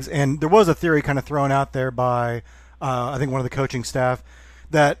changing leagues, and there was a theory kind of thrown out there by, I think, one of the coaching staff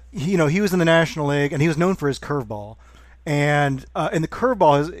that he was in the National League and he was known for his curveball, and in the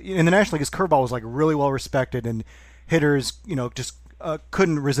National League, his curveball was like really well respected, and hitters just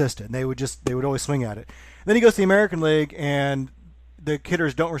couldn't resist it, and they would always swing at it. And then he goes to the American League, and the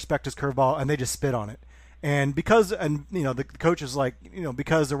hitters don't respect his curveball, and they just spit on it. And the coach is like,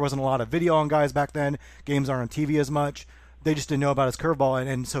 because there wasn't a lot of video on guys back then, games aren't on TV as much, they just didn't know about his curveball,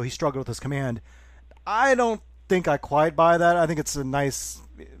 and so he struggled with his command. I don't think I quite buy that. I think it's a nice,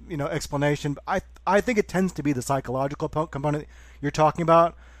 explanation. I think it tends to be the psychological component you're talking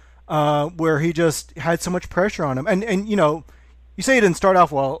about, where he just had so much pressure on him. And you say he didn't start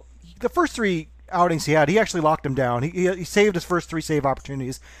off well. The first 3 outings he actually locked him down. He saved his first 3 save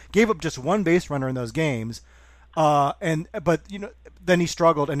opportunities, gave up just 1 base runner in those games, but then he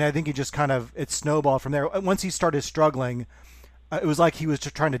struggled, and I think he just it snowballed from there. Once he started struggling, it was like he was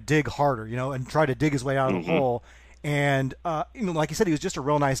just trying to dig harder, and try to dig his way out of the hole. And like you said, he was just a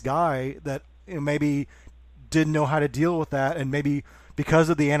real nice guy that maybe didn't know how to deal with that, and maybe because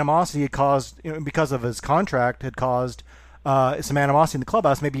of the animosity it caused, because of his contract had caused some animosity in the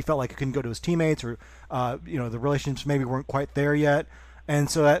clubhouse. Maybe he felt like he couldn't go to his teammates, or the relationships maybe weren't quite there yet, and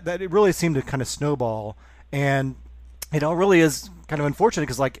so that it really seemed to kind of snowball. And it really is kind of unfortunate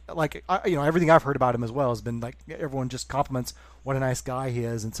because everything I've heard about him as well has been like everyone just compliments what a nice guy he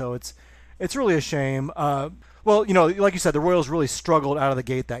is, and so it's really a shame. Well, like you said, the Royals really struggled out of the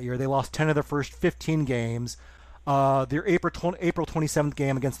gate that year. They lost 10 of their first 15 games. Their April 27th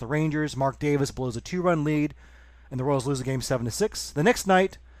game against the Rangers, Mark Davis blows a 2-run lead, and the Royals lose the game 7-6. The next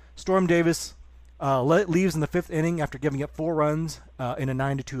night, Storm Davis leaves in the 5th inning after giving up 4 runs in a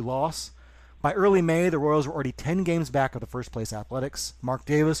 9-2 loss. By early May, the Royals were already 10 games back of the first-place Athletics. Mark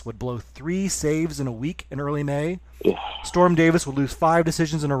Davis would blow 3 saves in a week in early May. Storm Davis would lose 5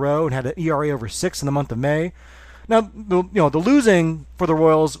 decisions in a row and had an ERA over 6 in the month of May. Now, the losing for the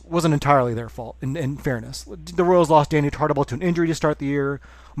Royals wasn't entirely their fault, in fairness. The Royals lost Danny Tartabull to an injury to start the year.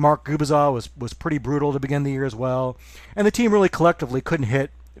 Mark Gubicza was pretty brutal to begin the year as well. And the team really collectively couldn't hit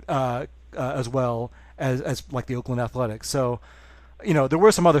as well as like the Oakland Athletics. So, there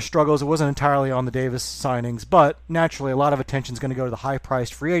were some other struggles. It wasn't entirely on the Davis signings, but naturally a lot of attention is going to go to the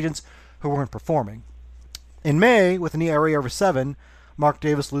high-priced free agents who weren't performing. In May, with an ERA over 7, Mark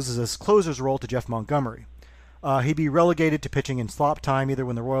Davis loses his closer's role to Jeff Montgomery. He'd be relegated to pitching in slop time, either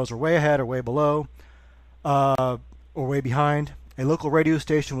when the Royals were way ahead or way below, or way behind. A local radio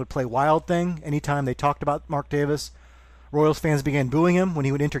station would play Wild Thing anytime they talked about Mark Davis. Royals fans began booing him when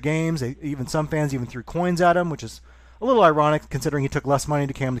he would enter games. Some fans even threw coins at him, which is a little ironic considering he took less money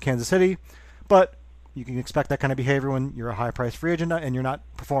to come to Kansas City. But you can expect that kind of behavior when you're a high-priced free agent and you're not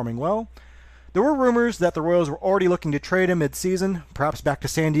performing well. There were rumors that the Royals were already looking to trade him mid-season, perhaps back to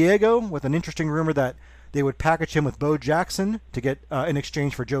San Diego, with an interesting rumor that they would package him with Bo Jackson to get in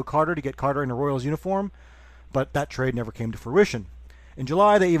exchange for Joe Carter, to get Carter in a Royals uniform, but that trade never came to fruition. In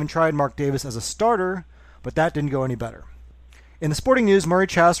July, they even tried Mark Davis as a starter, but that didn't go any better. In the Sporting News, Murray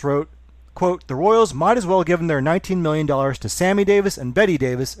Chass wrote, quote, "The Royals might as well have given their $19 million to Sammy Davis and Betty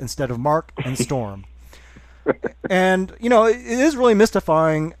Davis instead of Mark and Storm." And, it is really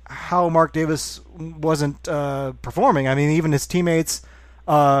mystifying how Mark Davis wasn't performing. I mean, even his teammates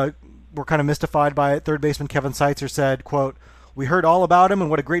were kind of mystified by it. Third baseman Kevin Seitzer said, quote, "We heard all about him and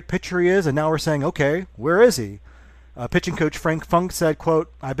what a great pitcher he is, and now we're saying, okay, where is he?" Pitching coach Frank Funk said,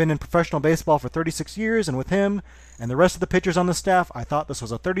 quote, "I've been in professional baseball for 36 years, and with him and the rest of the pitchers on the staff, I thought this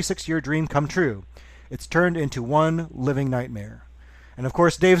was a 36-year dream come true. It's turned into one living nightmare." And of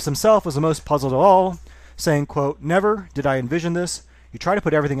course, Davis himself was the most puzzled of all, saying, quote, "Never did I envision this. You try to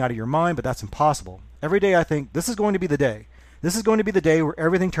put everything out of your mind, but that's impossible. Every day I think, this is going to be the day. This is going to be the day where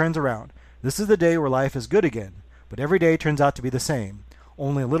everything turns around. This is the day where life is good again. But every day turns out to be the same,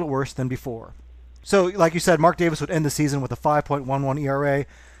 only a little worse than before." So, like you said, Mark Davis would end the season with a 5.11 ERA,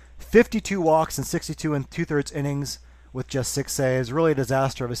 52 walks in 62 and two-thirds innings with just 6 saves. Really a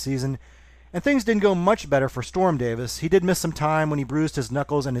disaster of a season. And things didn't go much better for Storm Davis. He did miss some time when he bruised his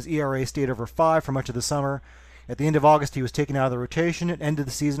knuckles, and his ERA stayed over 5 for much of the summer. At the end of August, he was taken out of the rotation and ended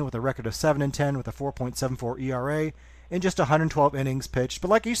the season with a record of 7-10 with a 4.74 ERA in just 112 innings pitched. But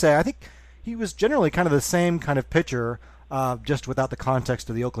like you say, I think he was generally kind of the same kind of pitcher, just without the context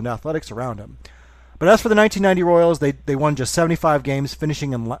of the Oakland Athletics around him. But as for the 1990 Royals, they won just 75 games,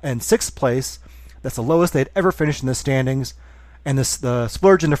 finishing in 6th place. That's the lowest they'd ever finished in the standings. And the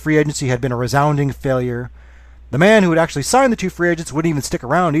splurge into free agency had been a resounding failure. The man who had actually signed the 2 free agents wouldn't even stick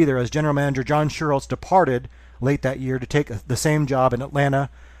around either, as general manager John Schuerholz departed late that year to take the same job in Atlanta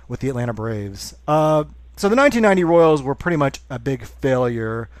with the Atlanta Braves. So the 1990 Royals were pretty much a big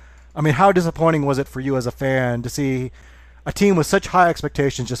failure. I mean, how disappointing was it for you as a fan to see a team with such high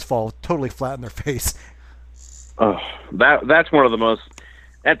expectations just fall totally flat in their face? Oh, that's one of the most.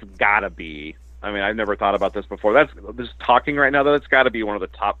 That's gotta be. I mean, I've never thought about this before. That's just talking right now. That's got to be one of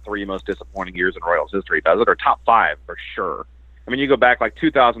the top 3 most disappointing years in Royals history, does it? Or top 5 for sure. I mean, you go back like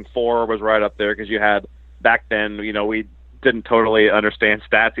 2004 was right up there because you had back then. We didn't totally understand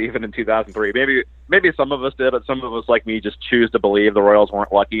stats even in 2003. Maybe some of us did, but some of us like me just choose to believe the Royals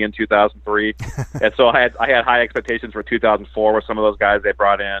weren't lucky in 2003. And so I had high expectations for 2004 with some of those guys they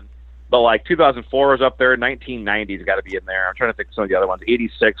brought in. But like 2004 was up there, 1990's got to be in there. I'm trying to think of some of the other ones.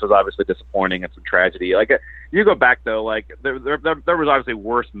 86 was obviously disappointing and some tragedy. Like you go back though, like there was obviously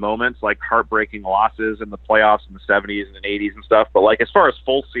worse moments, like heartbreaking losses in the playoffs in the 70s and the 80s and stuff. But like as far as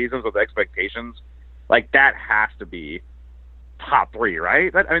full seasons with expectations, like that has to be top 3,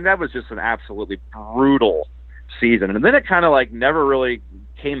 right? That was just an absolutely brutal season, and then it kind of like never really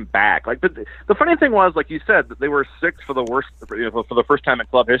came back. Like the funny thing was, like you said, that they were 6th for the worst for the first time in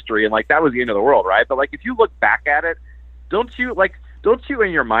club history, and like that was the end of the world, right? But like if you look back at it, don't you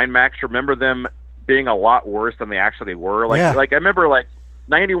in your mind, Max, remember them being a lot worse than they actually were? Like yeah. Like I remember like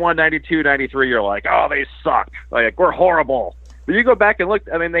 91, 92, 93, you're like, oh, they suck, like we're horrible. But you go back and look,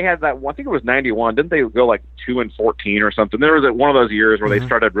 I mean, they had that one, I think it was 91. Didn't they go like 2-14 or something? There was one of those years where they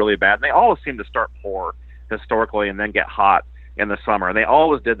started really bad, and they always seem to start poor historically and then get hot in the summer. And they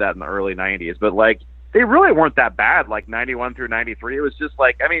always did that in the early 90s. But like, they really weren't that bad, like 91 through 93. It was just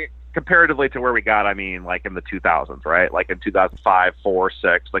like, I mean, comparatively to where we got, I mean, like in the 2000s, right? Like in 2005, 4,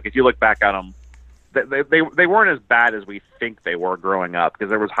 6. Like if you look back at them, they weren't as bad as we think they were growing up, because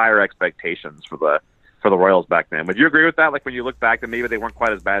there was higher expectations for the Royals back then. Would you agree with that? Like when you look back, that maybe they weren't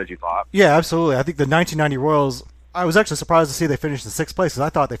quite as bad as you thought? Yeah, absolutely. I think the 1990 Royals, I was actually surprised to see they finished in 6th place, because I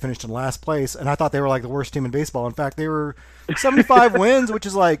thought they finished in last place, and I thought they were like the worst team in baseball. In fact, they were 75 wins, which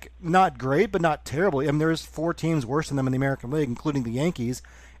is like not great, but not terrible. I mean, there's 4 teams worse than them in the American League, including the Yankees,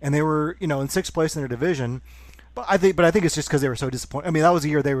 and they were, in 6th place in their division. But I think it's just because they were so disappointed. I mean, that was the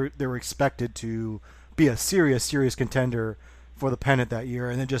year they were expected to be a serious contender for the pennant that year,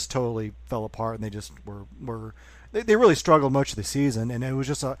 and it just totally fell apart, and they just they really struggled much of the season, and it was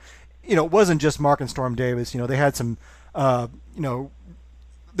just it wasn't just Mark and Storm Davis. They had some,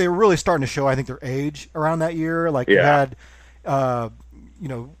 they were really starting to show, I think, their age around that year. Like you had,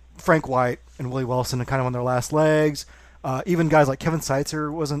 Frank White and Willie Wilson kind of on their last legs. Even guys like Kevin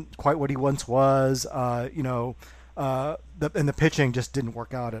Seitzer wasn't quite what he once was. And the pitching just didn't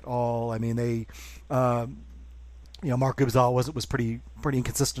work out at all. I mean, they, Mark Gubzal was pretty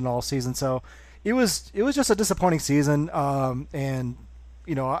inconsistent all season. So it was just a disappointing season. And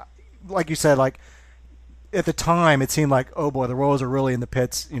like you said, like at the time it seemed like, oh boy, the Royals are really in the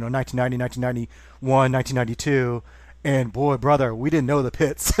pits. 1990, 1991, 1992. And boy, brother, we didn't know the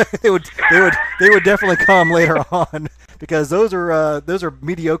pits. they would definitely come later on because those are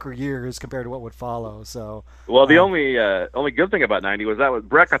mediocre years compared to what would follow. So, well, the only good thing about '90 was that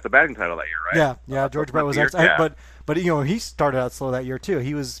Brett got the batting title that year, right? Yeah. George Brett was excellent, but he started out slow that year too.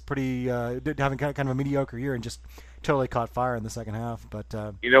 He was pretty having kind of a mediocre year and just totally caught fire in the second half. But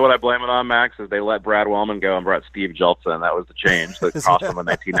you know what I blame it on, Max, is they let Brad Wellman go and brought Steve Jeltsin. That was the change that cost them the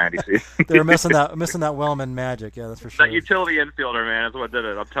 1990 season. They were missing that Wellman magic. Yeah, that's for sure. That utility infielder, man, is what did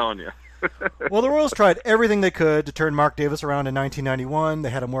it. I'm telling you. Well, the Royals tried everything they could to turn Mark Davis around in 1991. They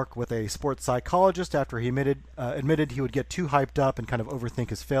had him work with a sports psychologist after he admitted he would get too hyped up and kind of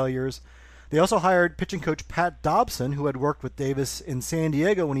overthink his failures. They also hired pitching coach Pat Dobson, who had worked with Davis in San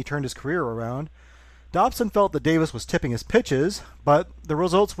Diego when he turned his career around. Dobson felt that Davis was tipping his pitches, but the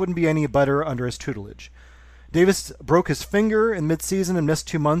results wouldn't be any better under his tutelage. Davis broke his finger in midseason and missed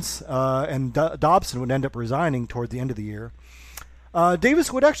 2 months, and Dobson would end up resigning toward the end of the year.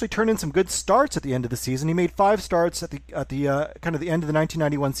 Davis would actually turn in some good starts at the end of the season. He made 5 starts at the kind of the end of the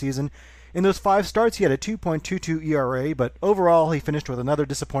 1991 season. In those 5 starts, he had a 2.22 ERA, but overall he finished with another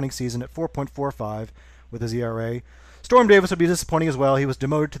disappointing season at 4.45 with his ERA. Storm Davis would be disappointing as well. He was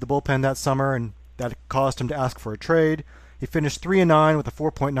demoted to the bullpen that summer, and that caused him to ask for a trade. He finished 3-9 with a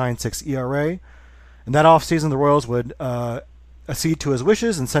 4.96 ERA. And that offseason, the Royals would accede to his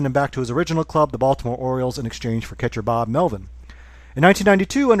wishes and send him back to his original club, the Baltimore Orioles, in exchange for catcher Bob Melvin. In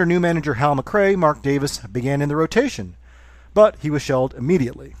 1992, under new manager Hal McRae, Mark Davis began in the rotation, but he was shelved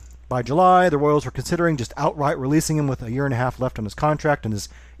immediately. By July, the Royals were considering just outright releasing him with a year and a half left on his contract and his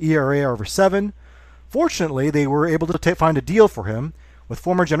ERA over 7. Fortunately, they were able to find a deal for him, with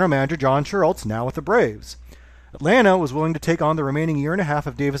former general manager John Schultz now with the Braves. Atlanta was willing to take on the remaining year and a half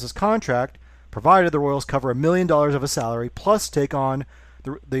of Davis's contract, provided the Royals cover $1 million of his salary, plus take on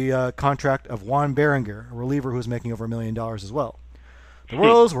the contract of Juan Berenger, a reliever who was making over $1 million as well. The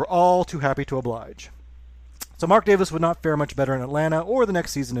Royals were all too happy to oblige. So Mark Davis would not fare much better in Atlanta, or the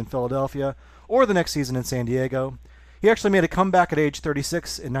next season in Philadelphia, or the next season in San Diego. He actually made a comeback at age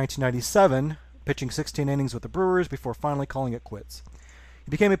 36 in 1997, pitching 16 innings with the Brewers before finally calling it quits.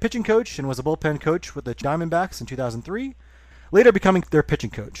 He became a pitching coach and was a bullpen coach with the Diamondbacks in 2003, later becoming their pitching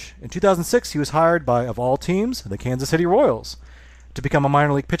coach. In 2006, he was hired by, of all teams, the Kansas City Royals, to become a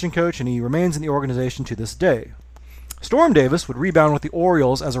minor league pitching coach, and he remains in the organization to this day. Storm Davis would rebound with the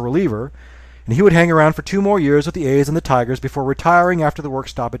Orioles as a reliever, and he would hang around for 2 more years with the A's and the Tigers before retiring after the work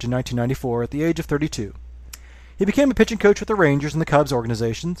stoppage in 1994 at the age of 32. He became a pitching coach with the Rangers and the Cubs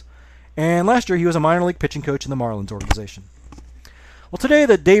organizations, and last year he was a minor league pitching coach in the Marlins organization. Well, today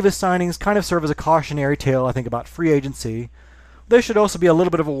the Davis signings kind of serve as a cautionary tale, I think, about free agency. They should also be a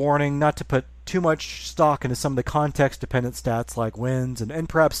little bit of a warning not to put too much stock into some of the context-dependent stats like wins and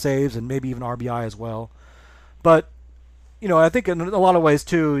perhaps saves and maybe even RBI as well. But, I think in a lot of ways,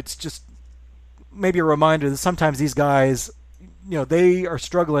 too, it's just maybe a reminder that sometimes these guys, they are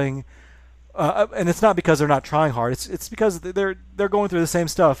struggling, and it's not because they're not trying hard. It's because they're going through the same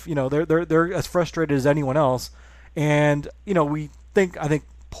stuff. They're as frustrated as anyone else. And, we I think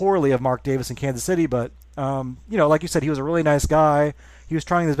poorly of Mark Davis in Kansas City, but like you said, he was a really nice guy. He was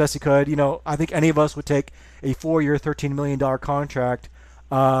trying as best he could. I think any of us would take a 4-year, $13 million contract,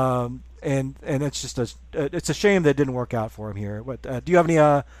 and it's just it's a shame that it didn't work out for him here. But do you have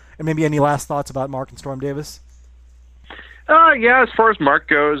any last thoughts about Mark and Storm Davis? Yeah, as far as Mark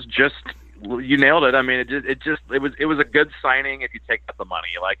goes, just you nailed it. I mean, it was a good signing if you take out the money.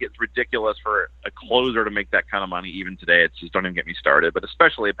 Like, it's ridiculous for a closer to make that kind of money even today. It's just, don't even get me started. But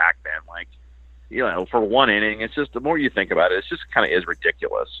especially back then, like, for 1 inning, it's just, the more you think about it, it's just kind of is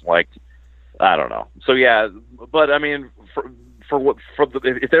ridiculous. Like, I don't know. So yeah, but I mean,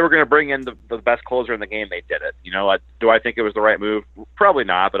 if they were going to bring in the best closer in the game, they did it. Do I think it was the right move? Probably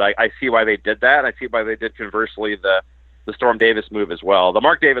not. But I see why they did that. I see why they did conversely the Storm Davis move as well. The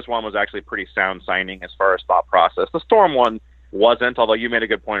Mark Davis one was actually a pretty sound signing as far as thought process. The Storm one wasn't, although you made a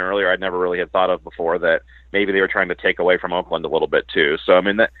good point earlier I'd never really had thought of before, that maybe they were trying to take away from Oakland a little bit too. So, I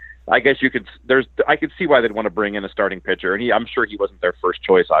mean, I guess I could see why they'd want to bring in a starting pitcher. And I'm sure he wasn't their first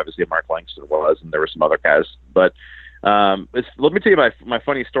choice. Obviously, Mark Langston was, and there were some other guys. But let me tell you my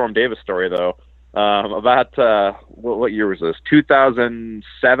funny Storm Davis story, though. About what year was this?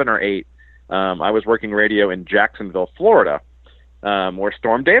 2007 or 8. I was working radio in Jacksonville, Florida, where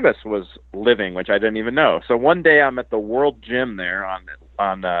Storm Davis was living, which I didn't even know. So one day I'm at the World Gym there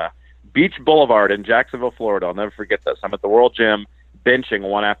on Beach Boulevard in Jacksonville, Florida. I'll never forget this. I'm at the World Gym benching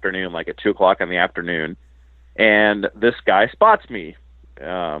one afternoon, like at 2 o'clock in the afternoon, and this guy spots me.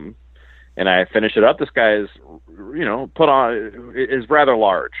 And I finish it up. This guy is, is rather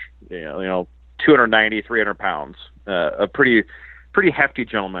large, 290, 300 pounds, a pretty hefty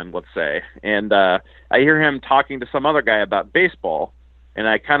gentleman, let's say. And I hear him talking to some other guy about baseball, and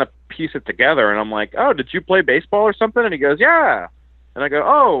I kind of piece it together, and I'm like, oh, did you play baseball or something? And he goes, yeah. And I go,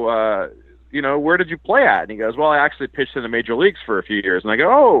 oh, where did you play at? And he goes, well, I actually pitched in the major leagues for a few years. And I go,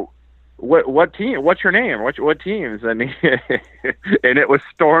 oh, what team? What's your name? What teams? And and it was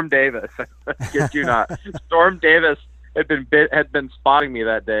Storm Davis. I kid you not. Storm Davis had been spotting me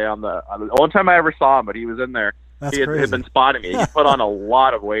that day on the one time I ever saw him, but he was in there. That's he had been spotting me. He put on a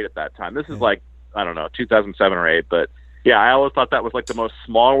lot of weight at that time. This is like, I don't know, 2007 or 8, but yeah, I always thought that was like the most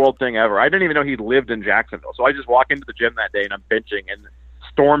small world thing ever. I didn't even know he lived in Jacksonville. So I just walk into the gym that day and I'm benching, and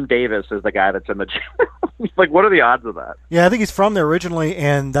Storm Davis is the guy that's in the gym. Like, what are the odds of that? Yeah, I think he's from there originally,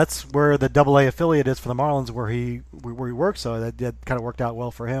 and that's where the AA affiliate is for the Marlins, where he works. So that kind of worked out well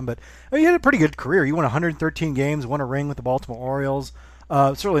for him. But I mean, he had a pretty good career. He won 113 games, won a ring with the Baltimore Orioles.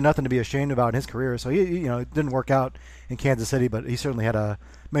 Certainly nothing to be ashamed about in his career. So he it didn't work out in Kansas City, but he certainly had a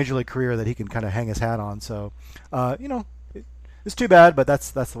major league career that he can kind of hang his hat on. So it's too bad, but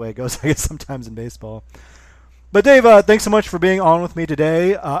that's the way it goes, I guess, sometimes in baseball. But Dave, thanks so much for being on with me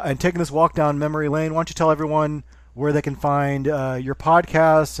today and taking this walk down memory lane. Why don't you tell everyone where they can find your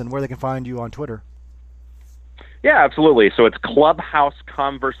podcasts and where they can find you on Twitter? Yeah, absolutely. So it's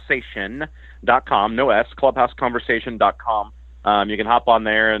clubhouseconversation.com, no S, clubhouseconversation.com. You can hop on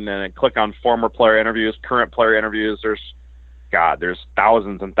there and then click on former player interviews, current player interviews. There's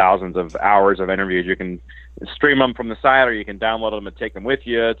thousands and thousands of hours of interviews. You can stream them from the site, or you can download them and take them with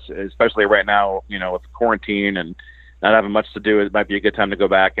you. It's, especially right now, with quarantine and not having much to do, it might be a good time to go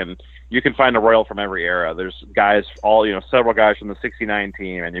back, and you can find a Royal from every era. There's guys, several guys from the 69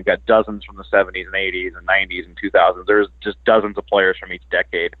 team, and you've got dozens from the 70s and 80s and 90s and 2000s. There's just dozens of players from each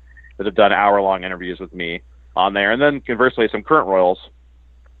decade that have done hour-long interviews with me on there. And then conversely, some current Royals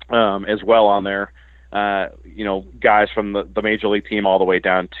as well on there. Guys from the major league team all the way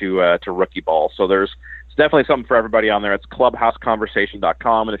down to rookie ball. So it's definitely something for everybody on there. It's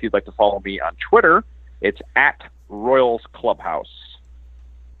clubhouseconversation.com. And if you'd like to follow me on Twitter, it's at Royals Clubhouse.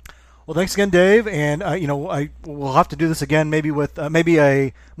 Well, thanks again, Dave. And, we'll have to do this again, maybe with maybe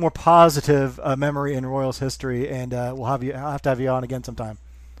a more positive memory in Royals history. And we'll have to have you on again sometime.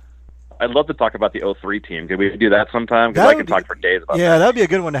 I'd love to talk about the 03 team. Could we do that sometime? Because I can talk for days about that. Yeah, that would be a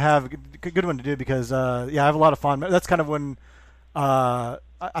good one to have, good one to do, because I have a lot of fun. That's kind of when I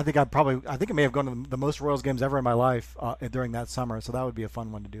think it may have gone to the most Royals games ever in my life during that summer. So that would be a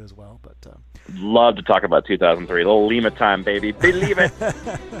fun one to do as well. But love to talk about 2003, a little Lima time, baby. Believe it.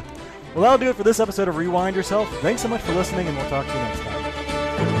 Well, that'll do it for this episode of Rewind Yourself. Thanks so much for listening, and we'll talk to you next time.